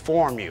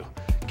transform you,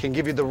 can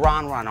give you the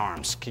Ron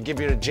arms, can give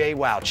you the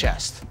J-Wow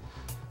chest.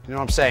 You know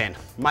what I'm saying?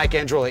 Mike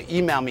Andreula,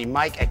 email me,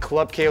 Mike at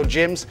Club KO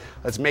Gyms.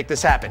 Let's make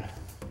this happen.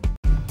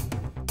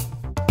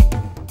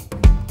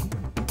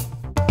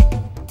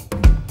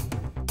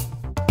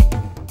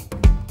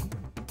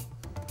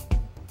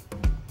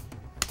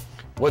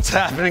 What's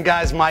happening,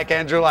 guys? Mike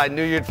Andreula. I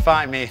knew you'd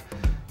find me.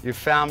 You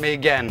found me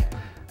again.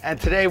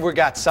 And today we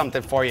got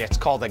something for you. It's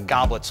called a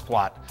goblet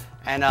squat.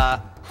 And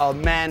a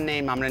man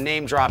named, I'm gonna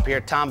name drop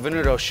here, Tom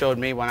Venuto showed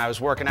me when I was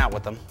working out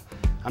with him.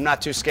 I'm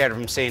not too scared of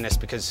him seeing this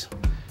because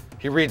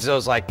he reads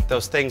those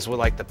things with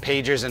like the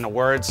pages and the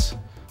words.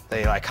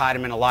 They like hide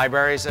them in the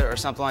libraries or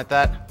something like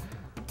that.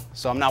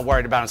 So I'm not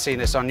worried about him seeing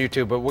this on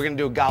YouTube, but we're gonna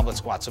do a goblet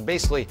squat. So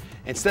basically,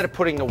 instead of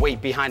putting the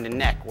weight behind the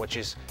neck, which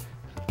is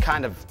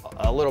kind of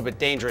a little bit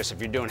dangerous if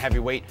you're doing heavy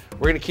weight,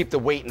 we're gonna keep the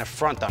weight in the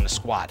front on the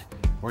squat.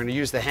 We're gonna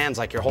use the hands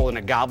like you're holding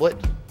a goblet,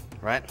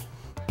 right?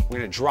 We're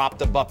gonna drop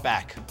the butt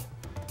back.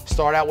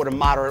 Start out with a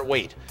moderate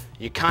weight.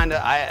 You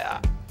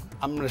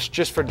I'm gonna,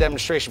 just for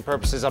demonstration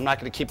purposes, I'm not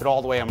gonna keep it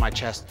all the way on my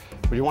chest,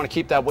 but you wanna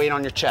keep that weight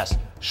on your chest.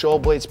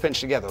 Shoulder blades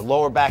pinched together,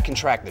 lower back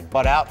contracted,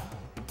 butt out,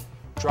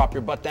 drop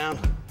your butt down,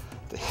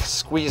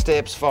 squeeze the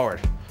hips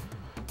forward.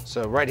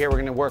 So right here, we're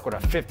gonna work with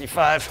a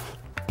 55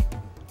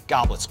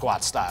 goblet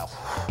squat style.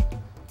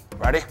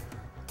 Ready?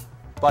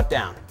 Butt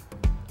down.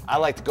 I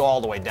like to go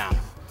all the way down.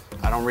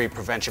 I don't read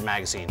Prevention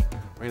Magazine.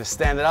 We're gonna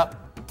stand it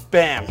up,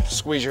 bam,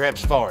 squeeze your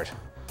hips forward.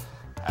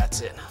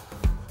 That's it.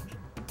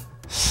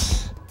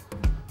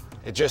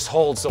 It just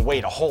holds the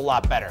weight a whole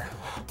lot better.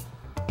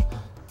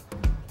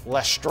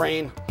 Less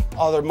strain.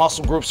 Other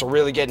muscle groups are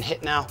really getting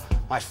hit now.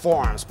 My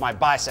forearms, my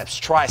biceps,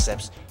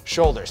 triceps,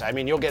 shoulders. I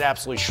mean, you'll get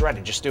absolutely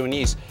shredded just doing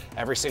these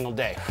every single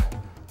day.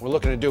 We're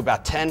looking to do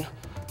about 10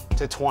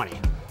 to 20.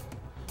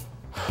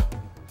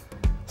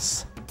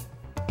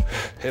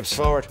 Hips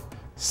forward,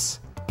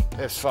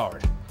 hips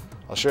forward.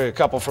 I'll show you a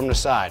couple from the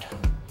side.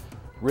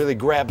 Really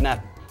grab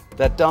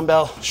that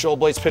dumbbell, shoulder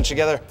blades pinch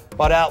together,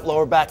 butt out,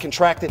 lower back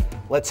contracted.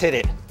 Let's hit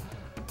it.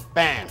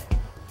 Bam.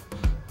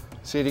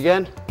 See it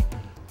again?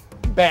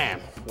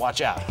 Bam.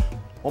 Watch out.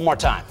 One more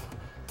time.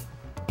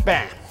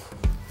 Bam.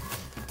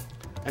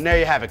 And there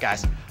you have it,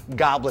 guys.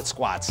 Goblet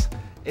squats.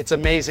 It's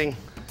amazing.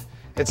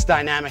 It's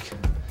dynamic.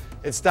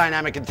 It's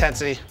dynamic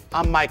intensity.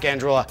 I'm Mike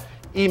Andreula.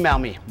 Email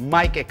me,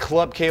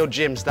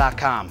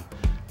 mike@clubkogyms.com.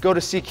 Go to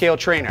CKO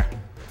Trainer.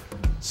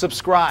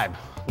 Subscribe.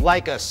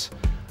 Like us.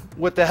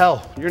 What the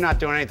hell? You're not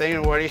doing anything,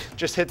 everybody.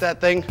 Just hit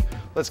that thing.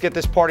 Let's get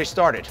this party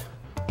started.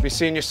 Be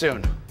seeing you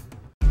soon.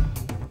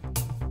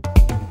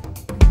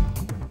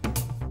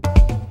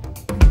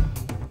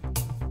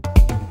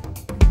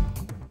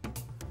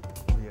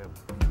 Yeah,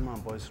 come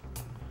on, boys.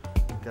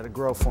 Gotta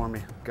grow for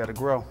me. Gotta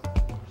grow.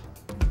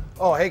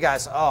 Oh, hey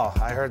guys. Oh,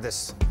 I heard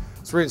this. I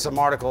was reading some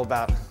article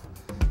about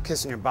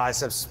kissing your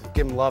biceps,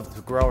 give them love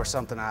to grow or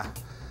something.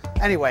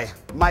 Anyway,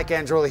 Mike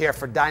Andreula here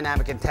for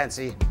Dynamic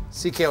Intensity,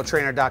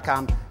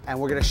 CKOtrainer.com, and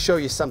we're gonna show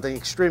you something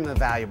extremely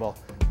valuable.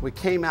 We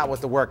came out with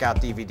the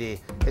workout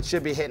DVD. It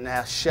should be hitting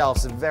the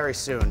shelves very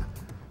soon.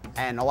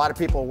 And a lot of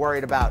people are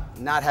worried about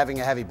not having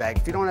a heavy bag.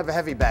 If you don't have a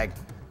heavy bag,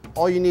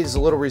 all you need is a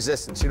little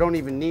resistance. You don't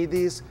even need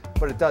these,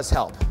 but it does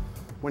help.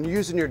 When you're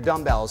using your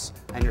dumbbells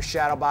and you're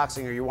shadow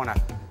boxing or you wanna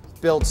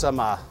build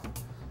some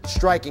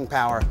striking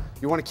power,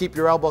 you want to keep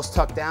your elbows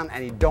tucked down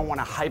and you don't want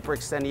to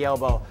hyperextend the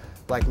elbow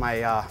like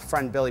my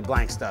friend Billy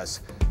Blanks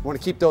does. You want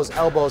to keep those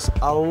elbows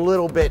a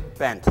little bit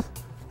bent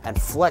and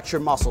flex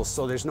your muscles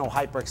so there's no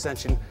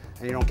hyperextension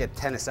and you don't get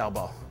tennis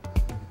elbow.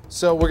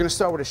 So we're going to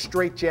start with a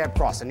straight jab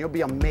cross and you'll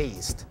be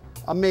amazed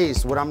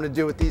what I'm going to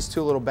do with these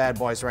two little bad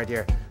boys right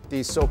here,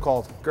 these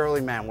so-called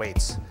girly man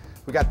weights.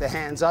 We got the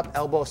hands up,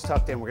 elbows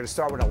tucked in. We're going to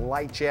start with a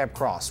light jab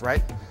cross,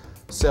 right?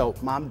 So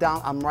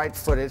I'm right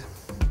footed.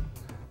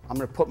 I'm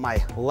gonna put my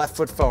left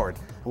foot forward.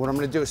 And what I'm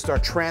gonna do is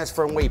start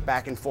transferring weight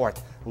back and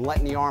forth and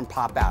letting the arm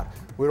pop out.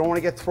 We don't wanna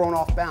get thrown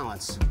off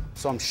balance.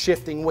 So I'm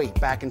shifting weight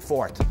back and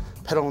forth,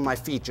 pedaling my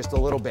feet just a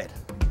little bit.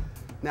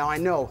 Now I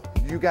know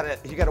you gotta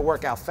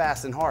work out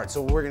fast and hard.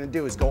 So what we're gonna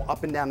do is go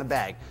up and down the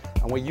bag.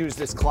 And we use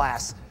this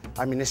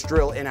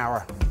drill in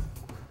our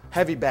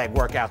heavy bag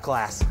workout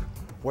class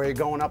where you're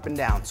going up and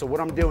down. So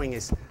what I'm doing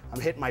is I'm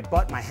hitting my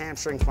butt, my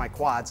hamstrings, my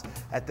quads.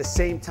 At the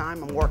same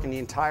time, I'm working the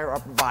entire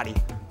upper body,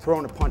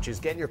 throwing the punches,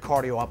 getting your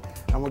cardio up,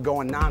 and we're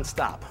going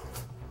non-stop.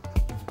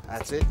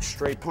 That's it,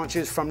 straight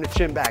punches from the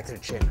chin back to the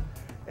chin.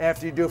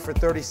 After you do it for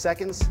 30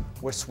 seconds,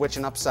 we're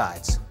switching up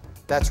sides.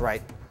 That's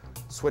right,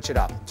 switch it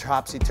up,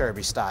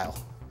 topsy-turvy style.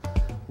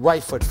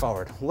 Right foot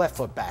forward, left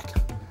foot back.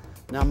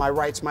 Now my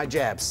right's my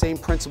jab, same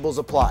principles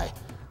apply.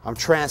 I'm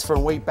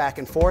transferring weight back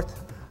and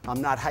forth.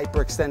 I'm not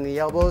hyperextending the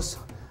elbows,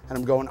 and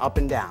I'm going up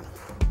and down.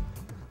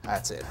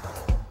 That's it.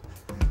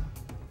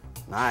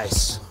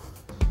 Nice.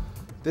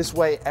 This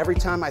way, every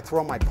time I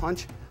throw my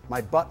punch,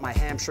 my butt, my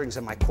hamstrings,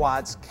 and my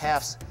quads,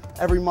 calves,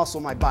 every muscle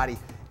in my body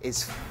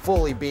is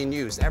fully being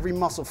used. Every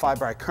muscle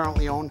fiber I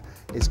currently own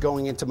is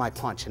going into my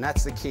punch, and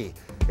that's the key.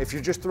 If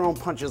you're just throwing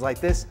punches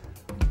like this,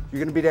 you're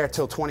gonna be there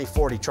till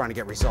 2040 trying to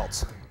get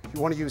results. You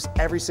wanna use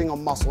every single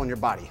muscle in your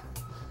body.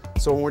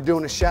 So when we're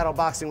doing the shadow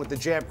boxing with the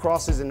jab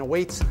crosses and the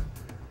weights,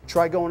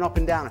 try going up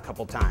and down a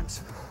couple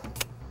times.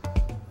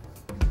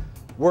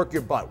 Work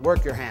your butt,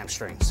 work your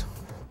hamstrings.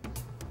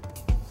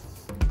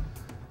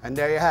 And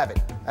there you have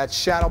it. That's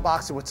shadow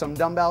boxing with some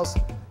dumbbells.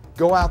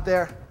 Go out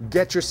there,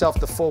 get yourself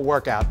the full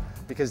workout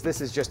because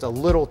this is just a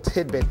little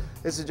tidbit.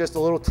 This is just a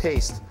little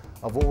taste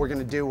of what we're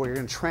gonna do where you're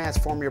gonna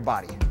transform your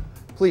body.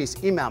 Please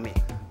email me,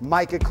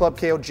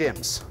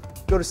 mike@clubkogyms.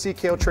 Go to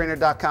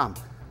CKOtrainer.com.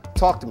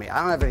 Talk to me. I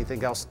don't have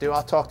anything else to do.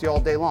 I'll talk to you all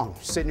day long.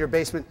 Sit in your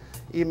basement,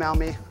 email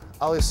me.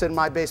 I'll sit in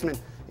my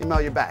basement,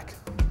 email you back.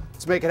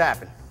 Let's make it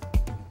happen.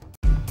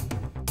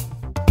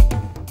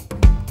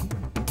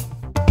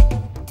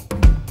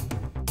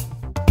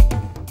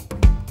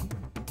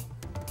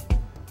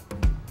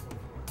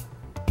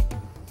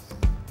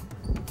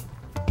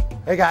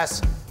 Hey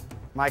guys,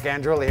 Mike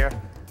Andreula here,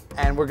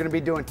 and we're gonna be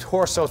doing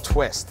torso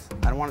twist.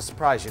 I don't wanna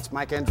surprise you. It's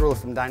Mike Andreula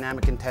from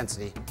Dynamic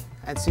Intensity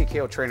and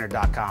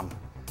CKOtrainer.com.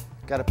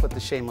 Gotta put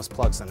the shameless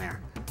plugs in there.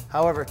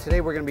 However,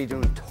 today we're gonna be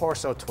doing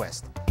torso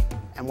twist.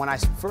 And when I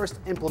first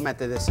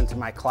implemented this into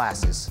my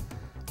classes,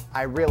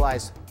 I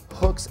realized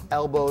hooks,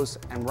 elbows,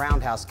 and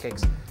roundhouse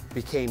kicks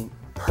became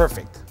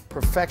perfect.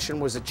 Perfection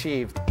was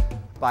achieved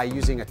by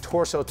using a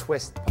torso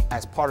twist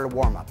as part of the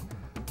warm-up.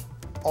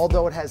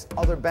 Although it has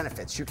other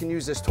benefits, you can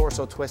use this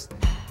torso twist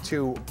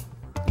to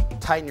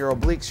tighten your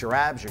obliques, your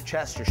abs, your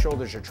chest, your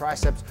shoulders, your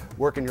triceps,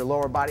 working your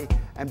lower body.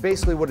 And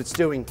basically what it's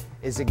doing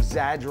is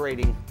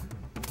exaggerating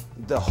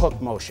the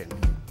hook motion.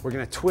 We're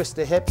gonna twist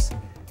the hips,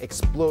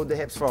 explode the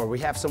hips forward. We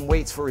have some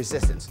weights for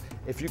resistance.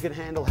 If you can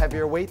handle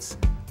heavier weights,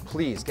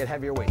 please get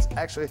heavier weights.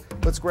 Actually,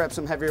 let's grab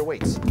some heavier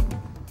weights.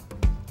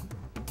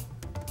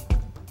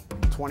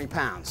 20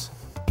 pounds.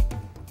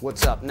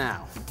 What's up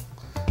now?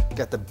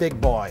 Got the big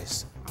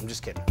boys. I'm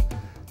just kidding.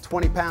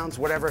 20 pounds,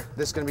 whatever.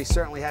 This is gonna be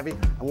certainly heavy.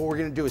 And what we're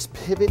gonna do is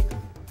pivot.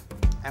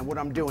 And what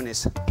I'm doing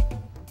is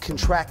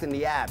contracting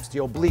the abs, the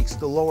obliques,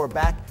 the lower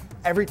back,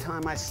 every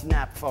time I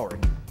snap forward.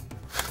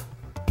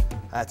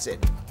 That's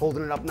it.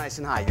 Holding it up nice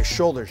and high. Your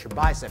shoulders, your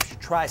biceps, your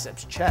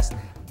triceps, chest,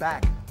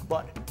 back,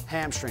 butt,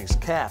 hamstrings,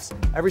 calves.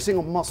 Every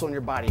single muscle in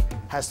your body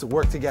has to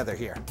work together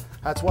here.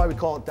 That's why we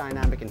call it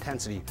dynamic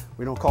intensity.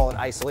 We don't call it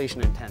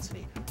isolation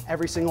intensity.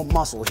 Every single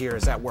muscle here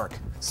is at work.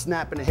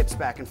 Snapping the hips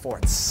back and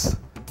forth.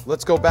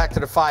 Let's go back to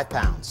the 5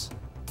 pounds.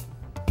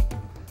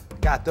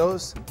 Got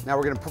those? Now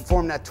we're gonna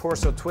perform that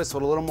torso twist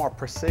with a little more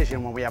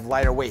precision when we have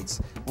lighter weights.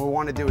 What we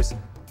wanna do is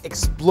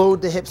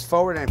explode the hips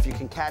forward, and if you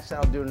can catch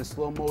that, I'll do it in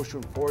slow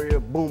motion for you.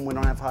 Boom, we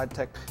don't have high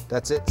tech.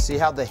 That's it. See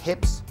how the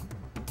hips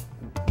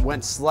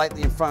went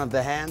slightly in front of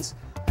the hands?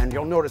 And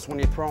you'll notice when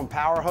you're throwing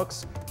power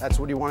hooks, that's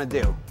what you wanna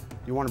do.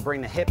 You wanna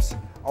bring the hips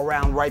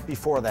around right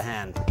before the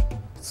hand.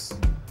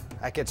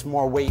 That gets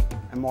more weight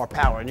and more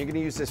power. And you're gonna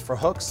use this for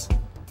hooks,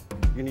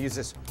 you're gonna use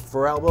this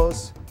for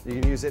elbows, you're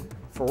gonna use it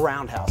for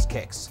roundhouse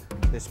kicks,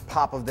 this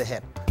pop of the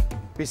hip.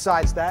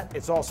 Besides that,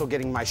 it's also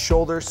getting my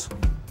shoulders,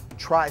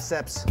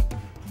 triceps,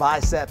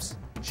 biceps,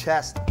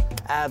 chest,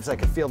 abs. I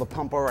can feel the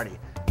pump already.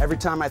 Every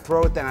time I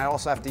throw it, then I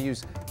also have to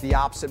use the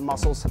opposite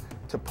muscles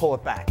to pull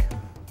it back.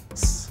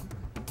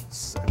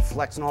 And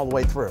flexing all the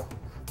way through.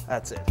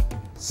 That's it.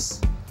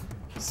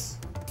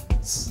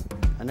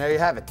 And there you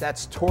have it.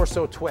 That's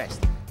torso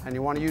twist. And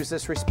you want to use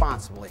this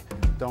responsibly.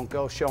 Don't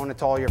go showing it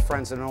to all your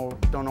friends that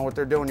don't know what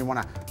they're doing. You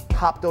want to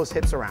pop those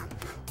hips around.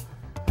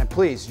 And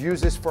please use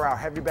this for our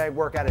heavy bag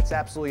workout. It's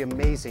absolutely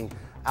amazing,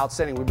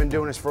 outstanding. We've been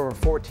doing this for over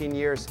 14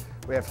 years.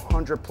 We have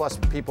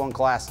 100+ people in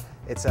class.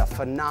 It's a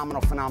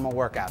phenomenal, phenomenal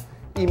workout.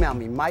 Email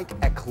me, Mike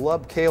at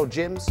Club KO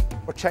Gyms,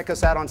 or check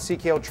us out on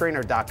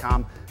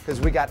ckOtrainer.com, because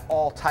we got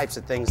all types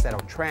of things that'll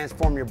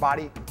transform your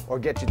body or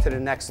get you to the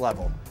next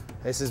level.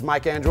 This is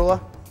Mike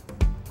Andreula.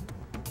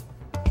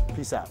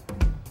 Peace out.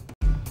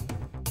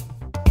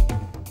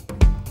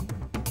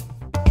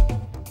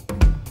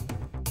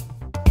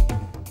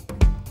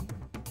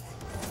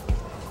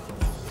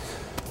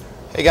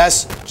 Hey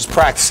guys, just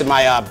practicing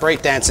my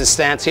breakdancing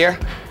stance here.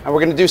 And we're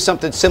gonna do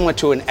something similar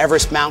to an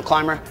Everest mountain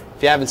climber.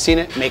 If you haven't seen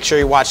it, make sure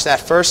you watch that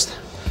first.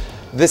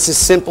 This is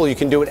simple, you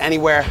can do it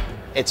anywhere.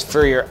 It's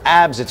for your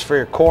abs, it's for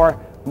your core.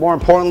 More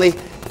importantly,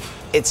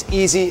 it's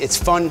easy, it's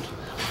fun,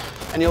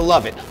 and you'll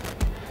love it.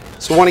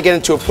 So we wanna get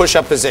into a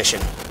push-up position.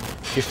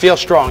 You feel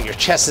strong, your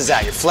chest is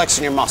out, you're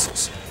flexing your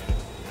muscles.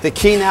 The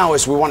key now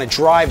is we wanna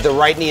drive the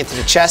right knee into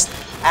the chest.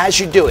 As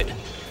you do it,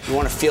 you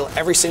wanna feel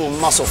every single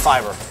muscle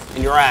fiber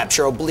in your abs,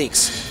 your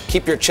obliques.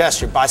 Keep your chest,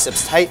 your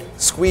biceps tight,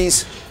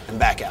 squeeze, and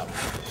back out.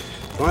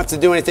 You don't have to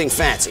do anything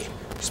fancy.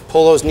 Just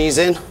pull those knees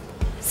in,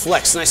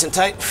 flex nice and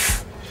tight,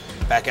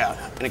 back out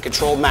in a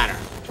controlled manner.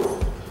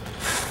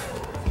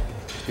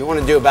 You want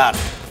to do about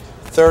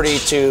 30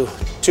 to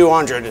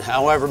 200,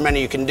 however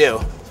many you can do.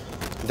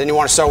 Then you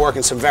want to start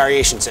working some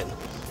variations in.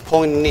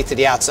 Pulling the knee to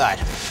the outside.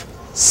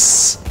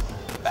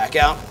 Back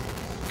out,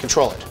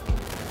 control it.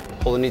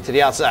 Pull the knee to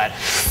the outside.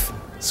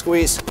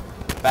 Squeeze,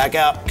 back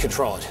out,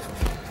 control it.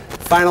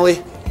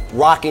 Finally,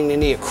 rocking the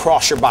knee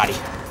across your body.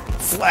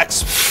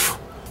 Flex,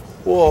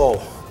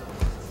 whoa,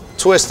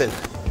 twisting,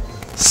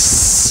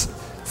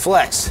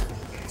 flex.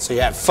 So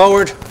you have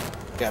forward,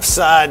 you have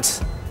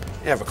sides,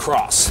 you have a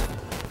cross.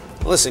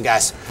 Listen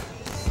guys,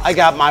 I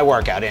got my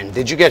workout in.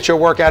 Did you get your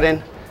workout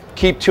in?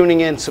 Keep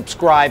tuning in,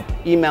 subscribe,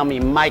 email me,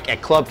 Mike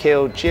at Club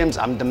KO Gyms.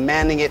 I'm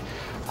demanding it.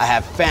 I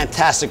have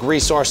fantastic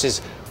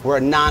resources. We're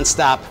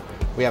non-stop.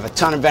 We have a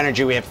ton of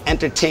energy. We have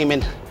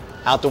entertainment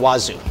out the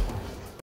wazoo.